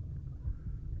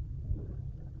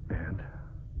 And?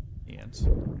 Ants.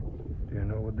 Do you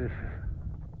know what this is?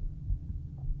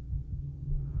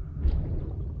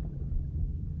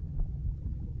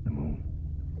 The moon.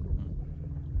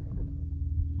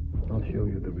 I'll show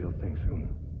you the real thing soon.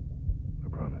 I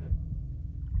promise.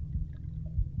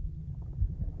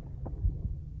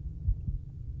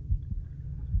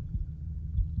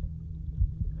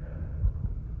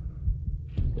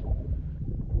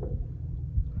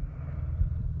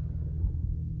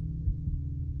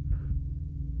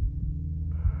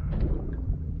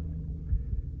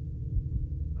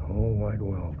 The whole wide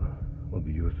world will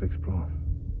be yours to explore.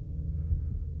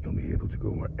 You'll be able to go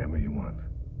wherever you want.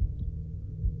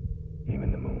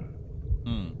 Even the moon.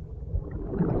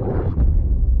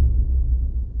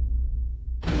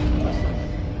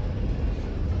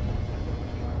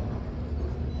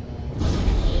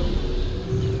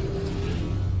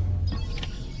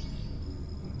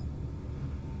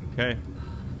 Okay.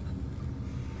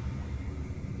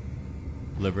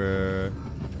 Deliver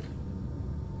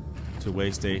to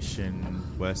way station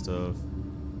west of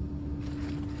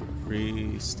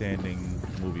freestanding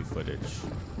movie footage.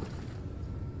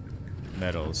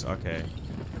 Metals, okay.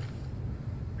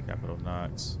 Capital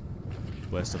Knox.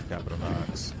 West of Capital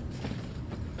Knox.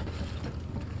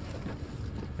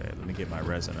 Okay, let me get my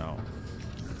resin out.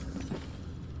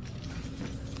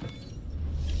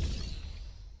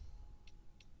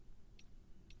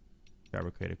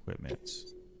 Fabricate equipment.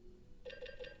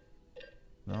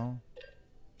 No?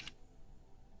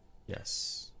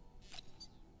 Yes.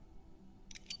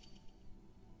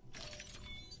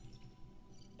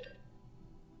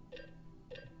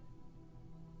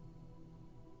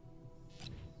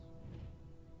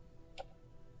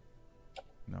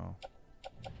 No.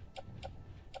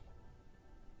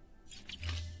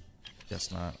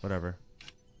 Guess not. Whatever.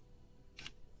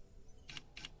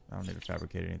 I don't need to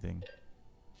fabricate anything.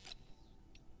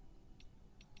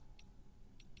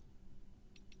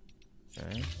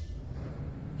 Okay.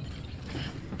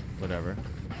 Whatever.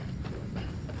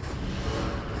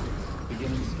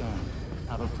 Beginning scan.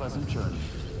 Have a pleasant journey.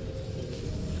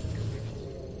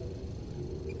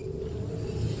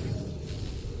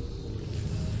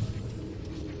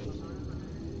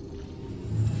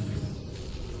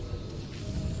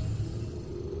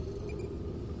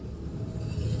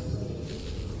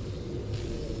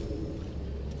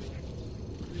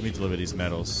 Let me deliver these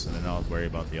metals, and then I'll worry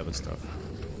about the other stuff.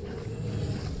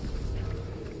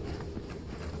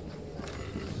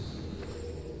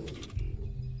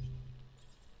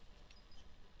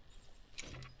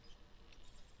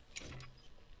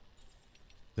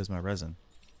 is my resin?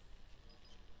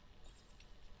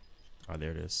 Oh,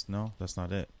 there it is. No, that's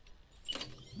not it.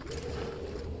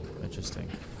 Interesting.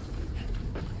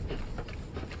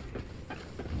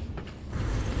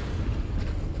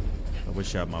 I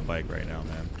wish I had my bike right now,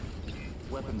 man.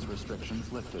 Weapons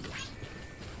restrictions lifted.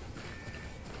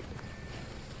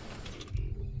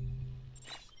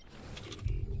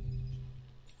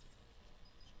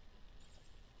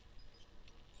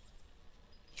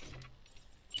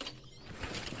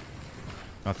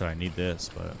 Not that I need this,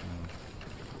 but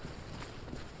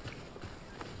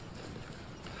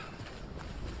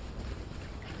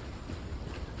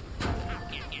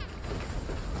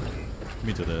let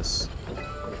me do this.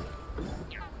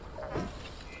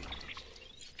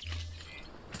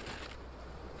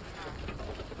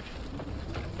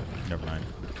 Never mind.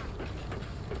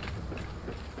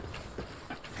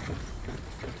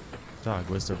 Dog,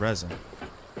 where's the resin?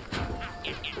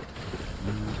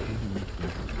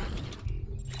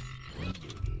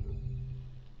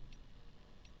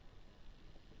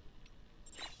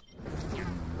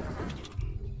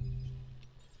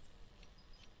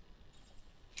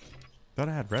 Thought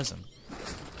I had resin.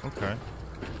 Okay.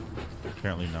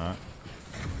 Apparently not.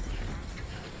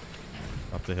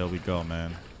 Up the hill we go,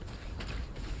 man.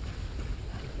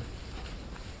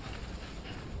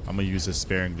 I'm gonna use this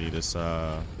sparingly, this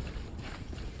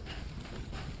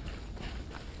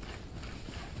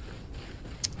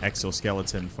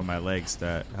exoskeleton for my legs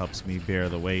that helps me bear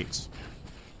the weight.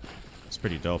 It's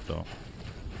pretty dope though.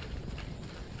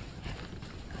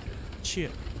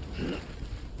 Shit.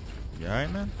 You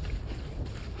alright, man?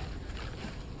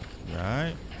 You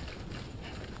alright?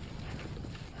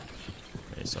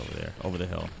 It's over there, over the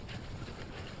hill.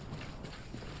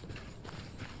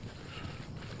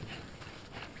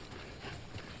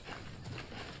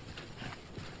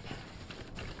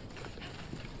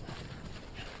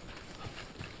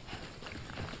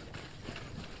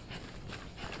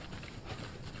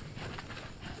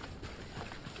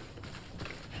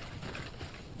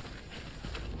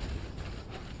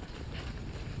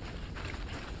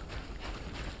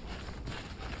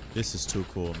 This is too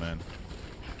cool, man.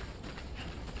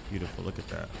 Beautiful, look at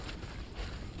that.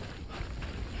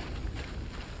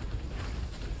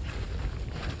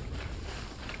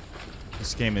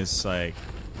 This game is like,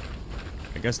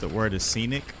 I guess the word is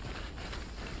scenic.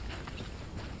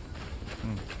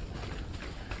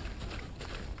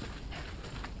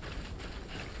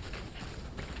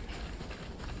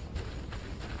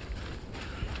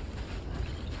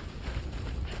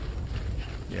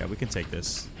 Yeah, we can take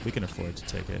this. We can afford to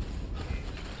take it.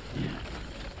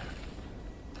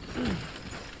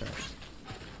 Okay.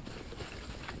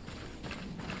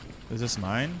 Is this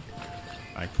mine?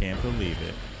 I can't believe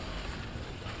it.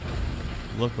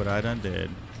 Look what I done did.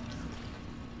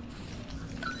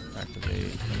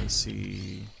 Activate. Let me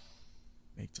see.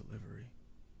 Make delivery.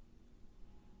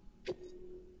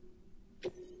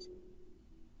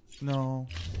 No.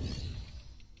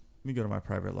 Let me go to my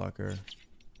private locker.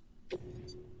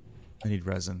 I need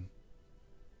resin.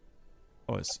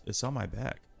 Oh, it's on my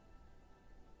back.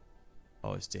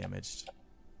 Oh, it's damaged.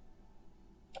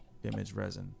 Damaged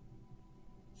resin.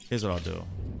 Here's what I'll do.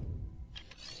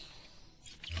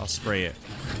 I'll spray it.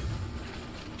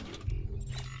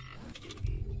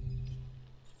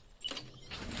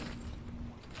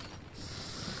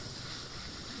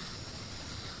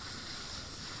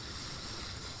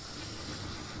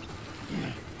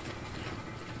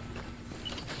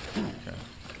 Okay.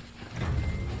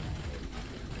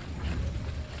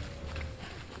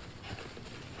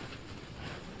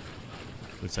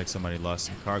 Looks like somebody lost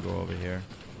some cargo over here.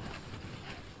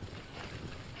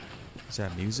 Is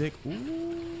that music?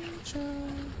 Ooh,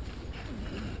 child.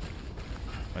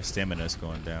 My stamina is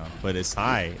going down, but it's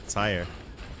high. It's higher.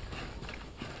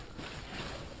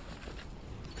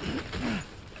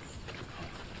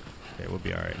 Okay, we'll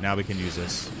be all right. Now we can use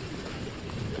this.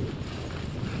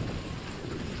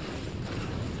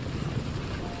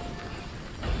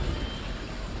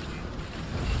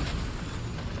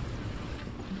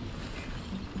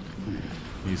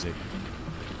 Music.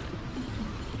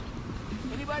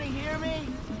 Anybody hear me?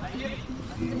 I hear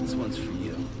you. This one's for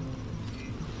you.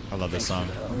 I love this song.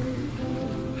 All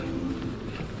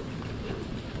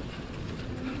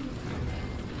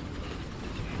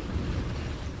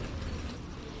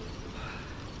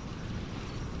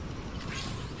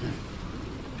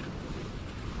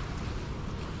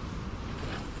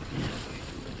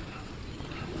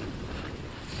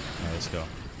right, let's go.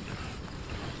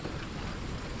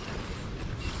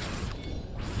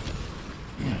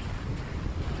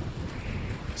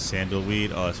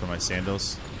 Sandalweed. Oh, that's for my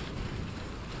sandals.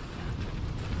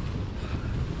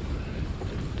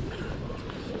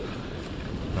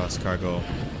 Lost cargo.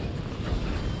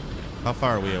 How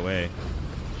far are we away?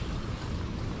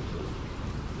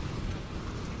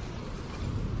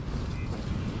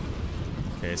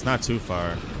 Okay, it's not too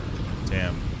far.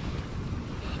 Damn.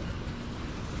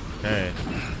 Okay,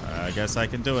 I guess I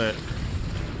can do it.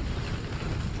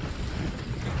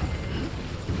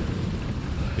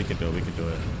 We can do it, we can do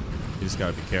it. You just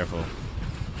gotta be careful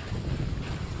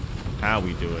how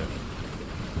we do it.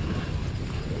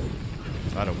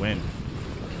 A lot of wind.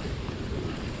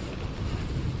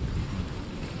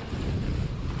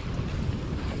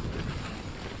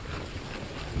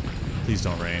 Please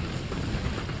don't rain.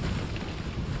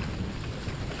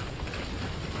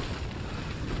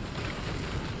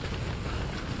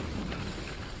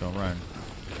 Don't run.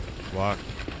 Walk.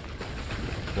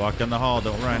 Walk down the hall,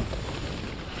 don't run.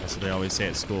 That's what they always say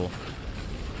at school.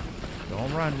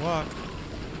 Don't run, walk.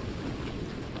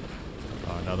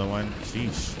 Oh, another one.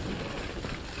 Sheesh.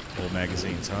 Old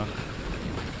magazines, huh?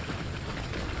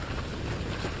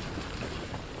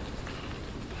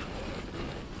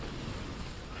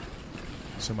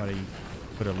 Somebody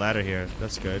put a ladder here.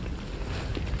 That's good.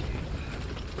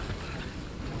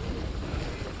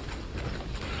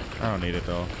 I don't need it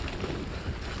though.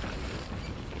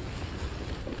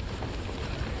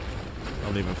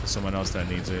 I'll leave it for someone else that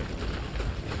needs it.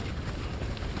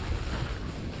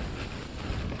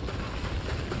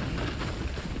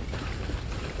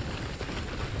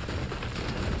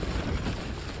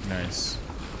 Nice.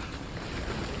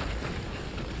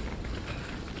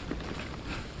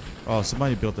 Oh,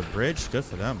 somebody built a bridge? Good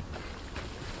for them.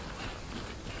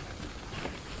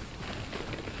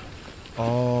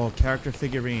 Oh, character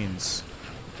figurines.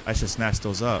 I should snatch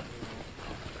those up.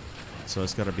 So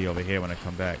it's gotta be over here when I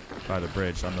come back by the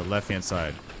bridge on the left-hand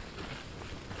side.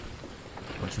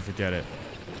 Don't you forget it.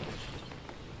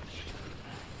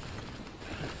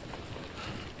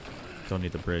 Don't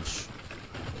need the bridge.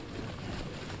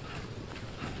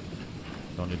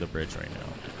 Don't need the bridge right now.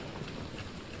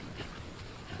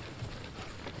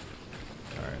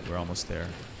 Alright, we're almost there.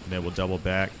 And then we'll double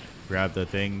back, grab the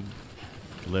thing,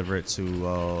 deliver it to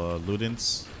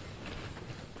Ludens,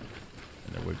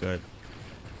 and then we're good.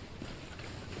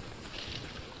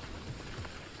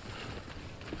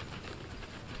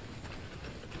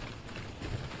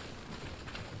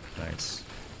 Nice.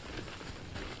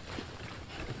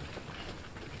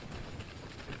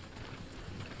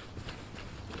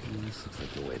 This looks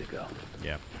like the way to go.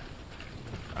 Yeah,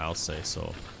 I'll say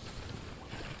so.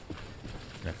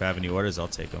 And if I have any orders, I'll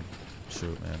take them.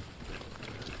 Shoot, man.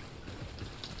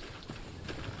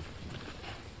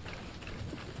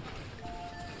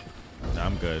 Nah,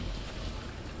 I'm good.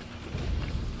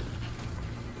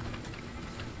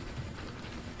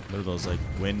 What are those, like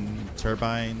wind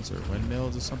turbines or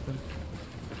windmills or something?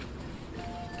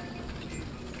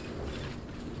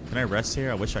 Can I rest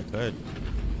here? I wish I could.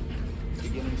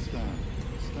 Beginning scan.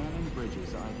 Scanning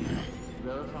bridges ID.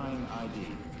 Verifying ID.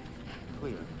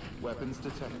 Clear. Weapons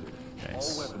detected.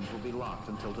 Nice. All weapons will be locked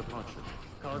until departure.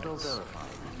 Cargo verified.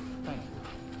 Thank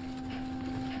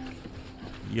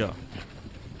you. Yeah.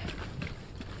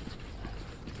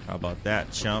 How about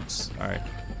that, chumps? Alright.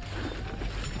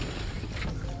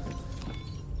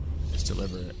 Just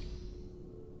deliver it.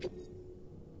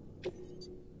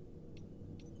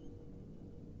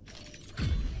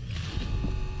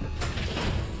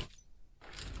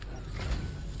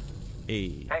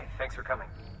 Hey. Hey, thanks for coming.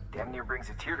 Damn near brings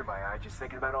a tear to my eye just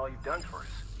thinking about all you've done for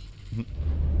us.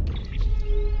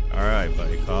 Alright,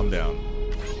 buddy, calm down.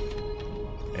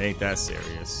 It ain't that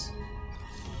serious.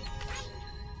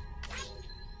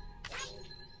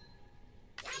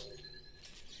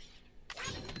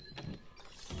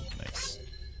 Nice. Nice.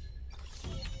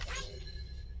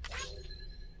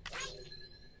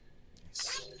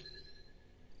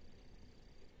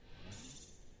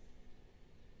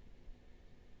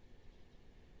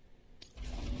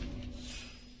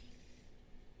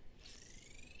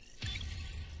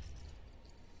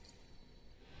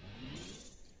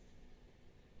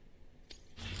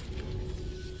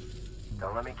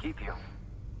 Don't let me keep you.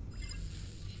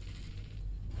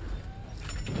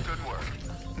 Good work.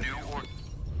 New order.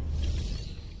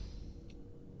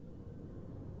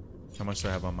 How much do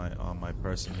I have on my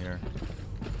person here?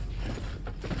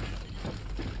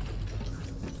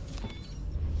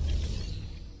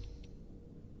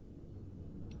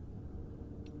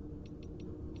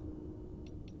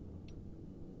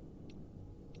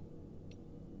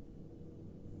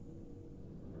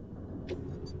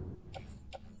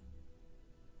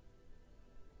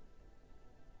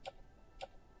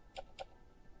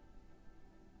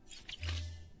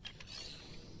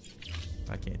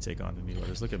 I can't take on the new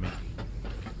orders. Look at me.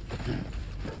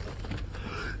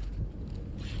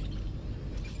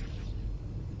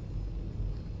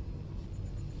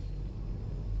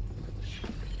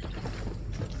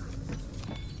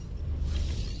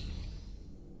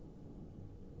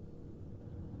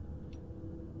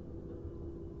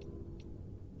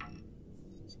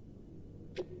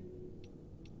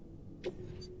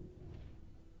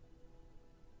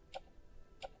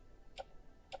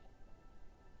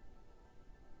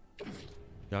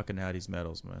 Y'all can have these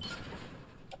medals, man.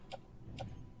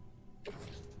 I'm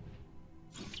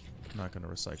not gonna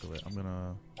recycle it. I'm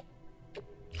gonna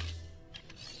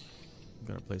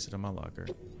place it in my locker.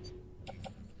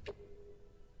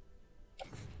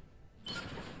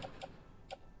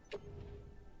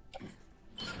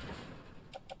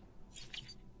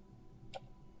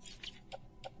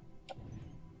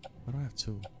 Why do I have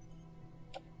two?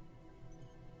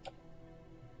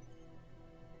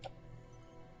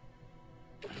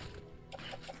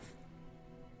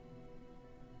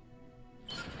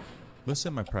 What's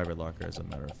in my private locker, as a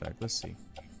matter of fact? Let's see.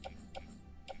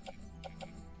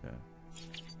 Okay.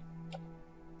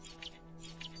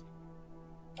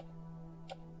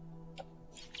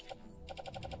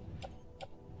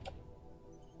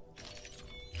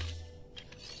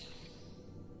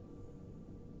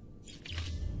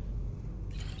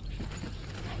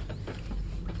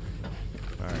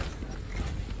 All right.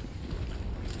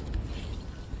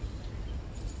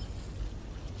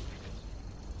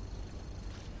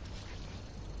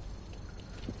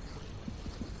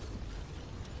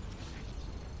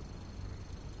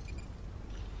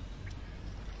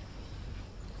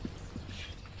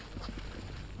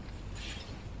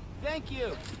 Thank you. You'll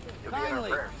be in our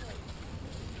Finally. prayers.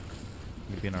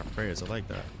 You be in our prayers. I like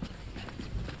that.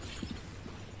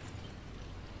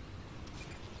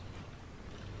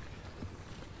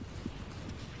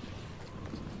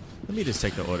 Let me just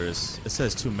take the orders. It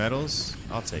says 2 medals.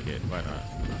 I'll take it. Why not?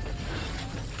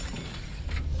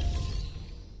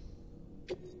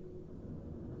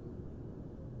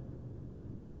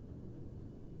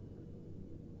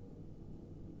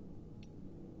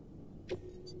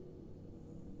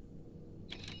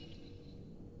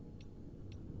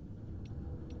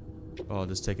 Oh,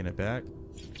 just taking it back.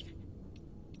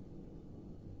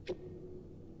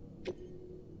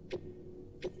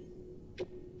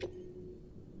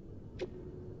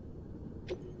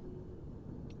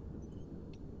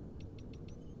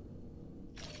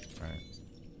 Right.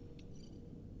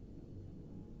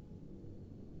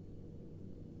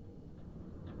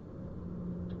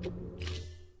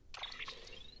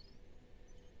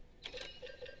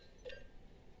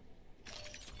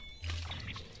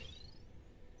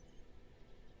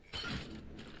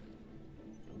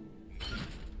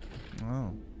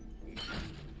 Oh.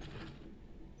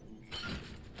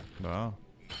 Wow.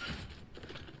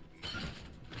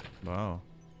 Wow.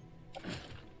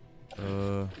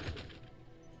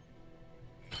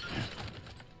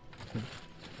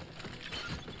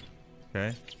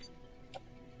 Okay.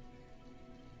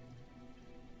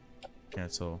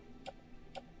 Cancel.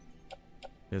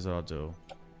 Here's what I'll do.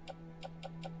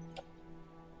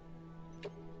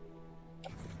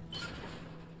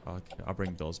 I'll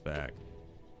bring those back.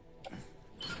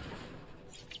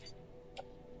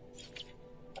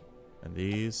 And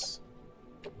these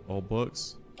old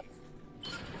books,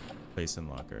 place in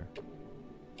locker.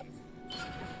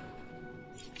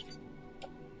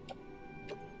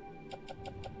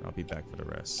 I'll be back for the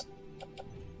rest.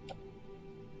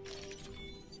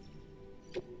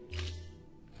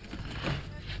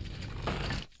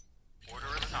 Order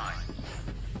assigned.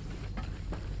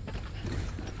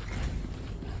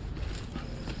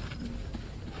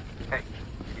 Hey,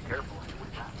 be careful.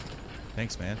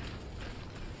 Thanks, man.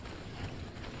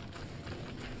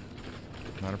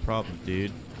 Not a problem,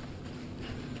 dude.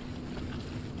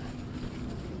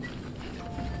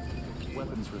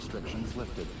 Weapons restrictions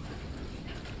lifted.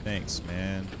 Thanks,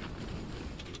 man.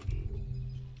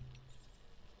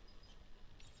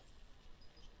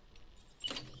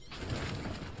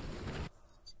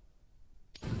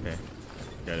 Okay,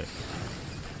 got it.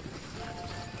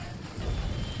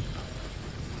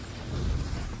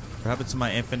 What happened to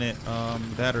my infinite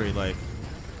battery life?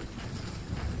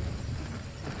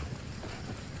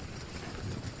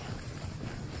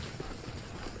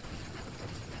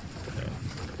 Okay.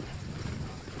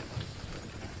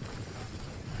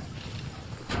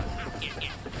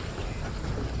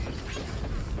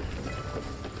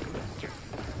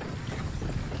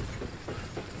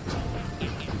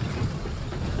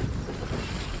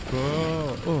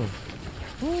 Whoa. Oh.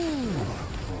 Woo.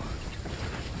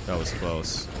 That was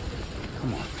close.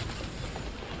 Come on.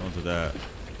 Don't do that.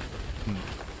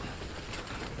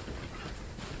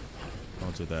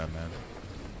 Don't do that, man.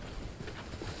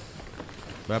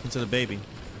 What happened to the baby?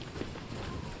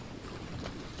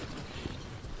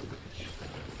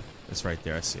 It's right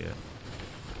there. I see it.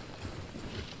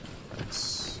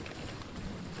 It's...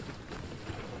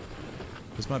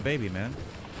 Where's my baby, man?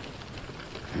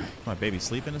 My baby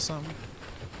sleeping or something?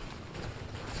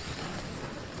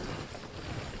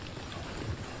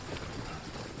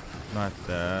 Not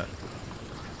that.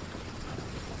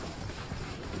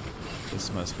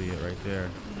 This must be it right there.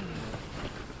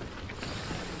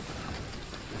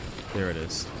 There it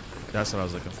is. That's what I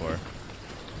was looking for.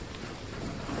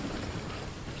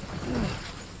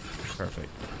 Perfect.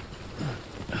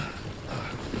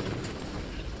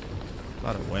 A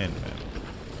lot of wind, man.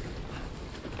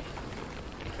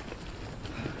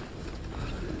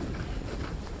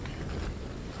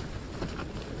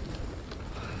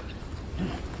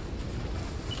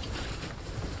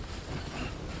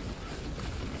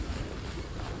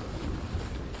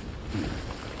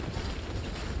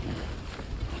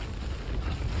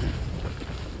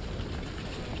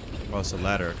 Oh, it's a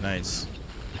ladder. Nice.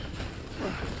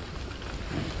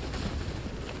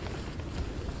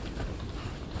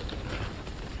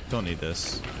 Don't need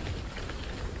this.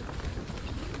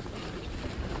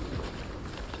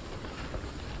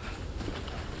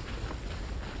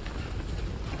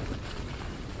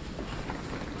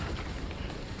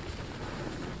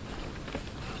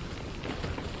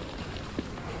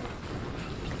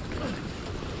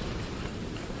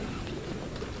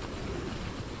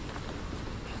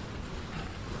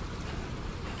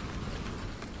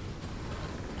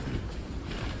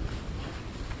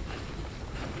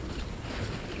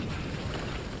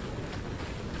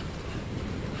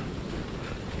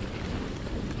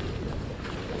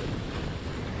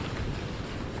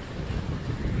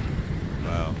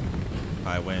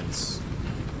 High winds.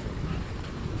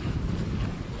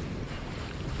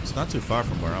 It's not too far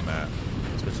from where I'm at,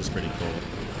 which is pretty cool.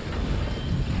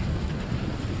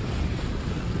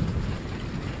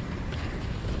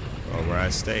 Or where I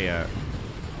stay at.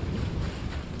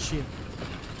 Shit.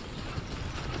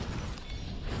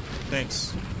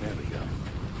 Thanks. There we go.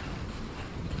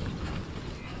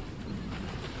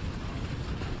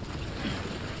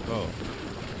 Whoa.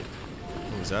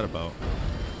 What was that about?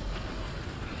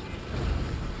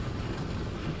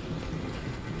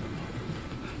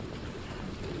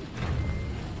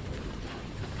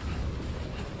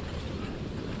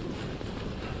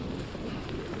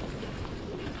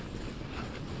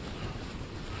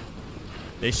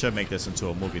 They should make this into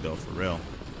a movie though, for real.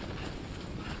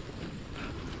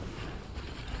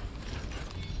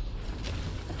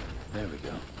 There we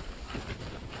go.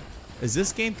 Is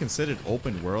this game considered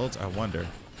open world? I wonder.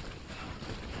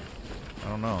 I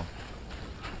don't know.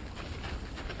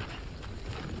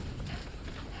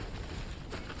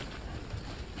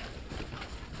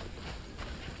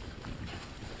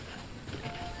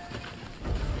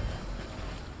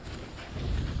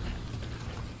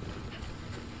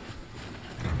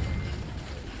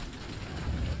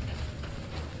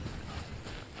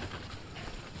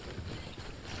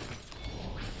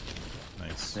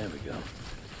 There we go.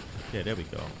 Yeah, there we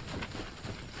go.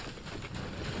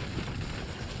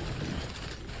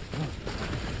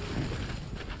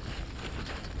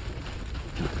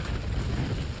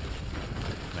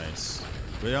 Nice.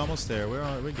 We're almost there. We're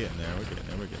getting there. We're getting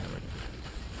there. We're getting there.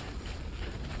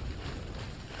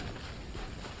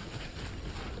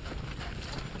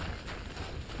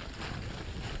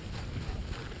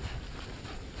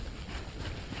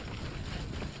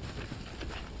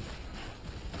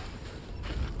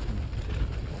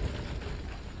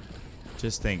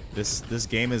 Just think, this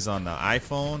game is on the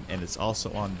iPhone and it's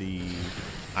also on the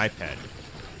iPad.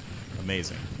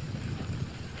 Amazing.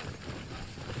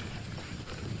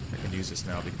 I can use this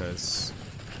now because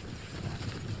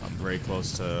I'm very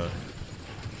close to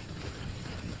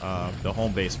the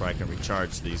home base where I can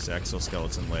recharge these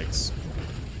exoskeleton legs,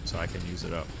 so I can use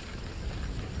it up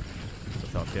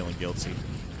without feeling guilty.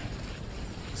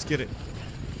 Let's get it.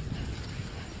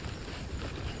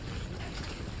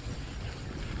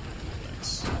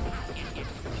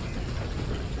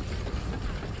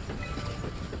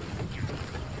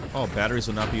 Oh, batteries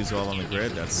will not be used all on the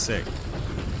grid? That's sick.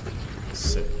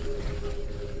 Sick.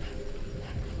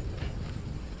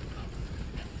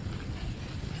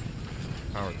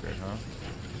 Power grid, huh?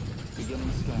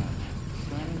 Beginning scan.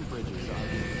 Scanning bridges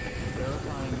ID.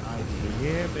 Verifying ID.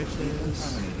 Yeah, bitches.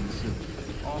 Decontaminating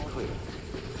suit. All clear.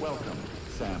 Welcome,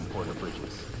 Sam Porter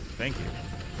Bridges. Thank you.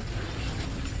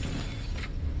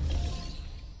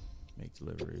 Make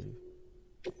delivery.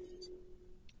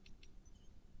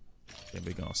 Then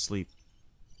we're gonna sleep.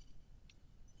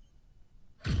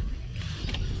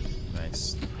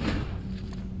 Nice.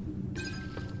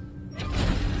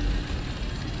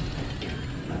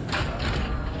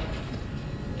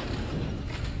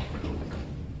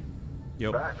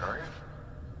 Yep. Back, are you?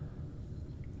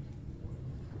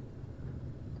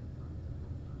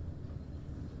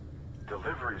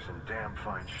 Delivery's in damn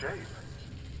fine shape.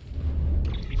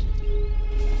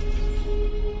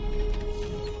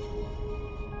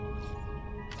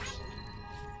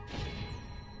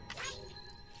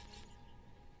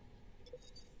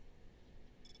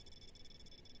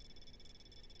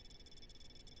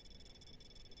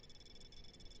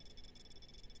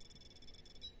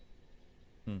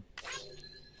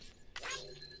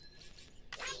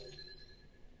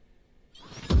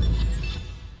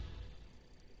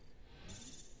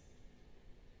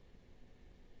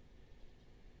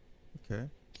 Okay.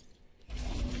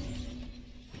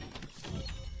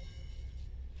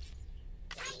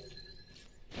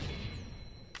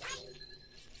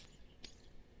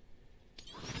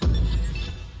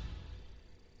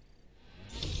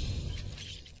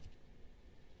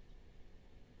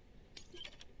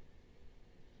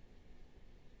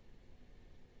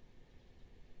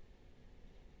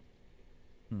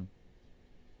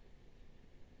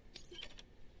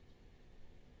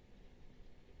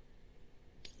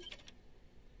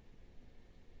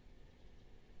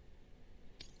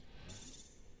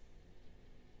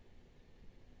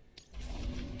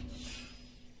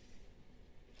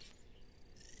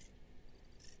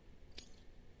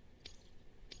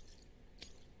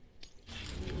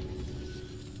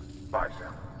 Bye,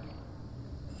 Sam.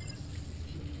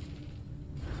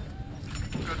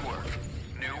 Good work.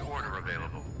 New order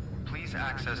available. Please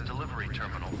access delivery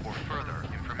terminal for further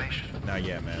information. Not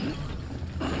yet, man.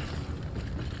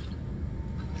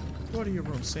 Go to your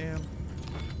room, Sam.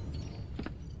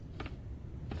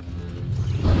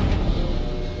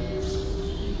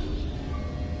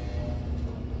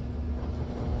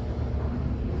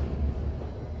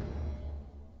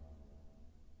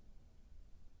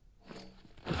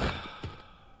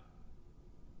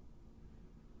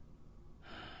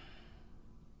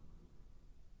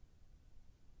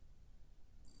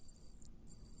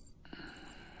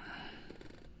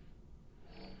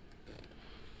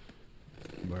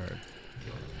 Word.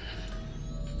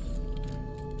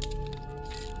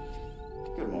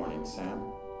 Good morning, Sam.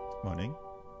 Morning.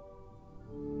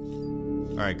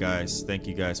 All right, guys. Thank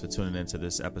you guys for tuning into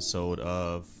this episode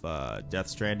of Death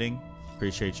Stranding.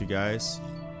 Appreciate you guys.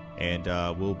 And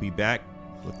we'll be back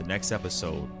with the next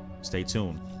episode. Stay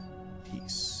tuned.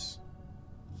 Peace.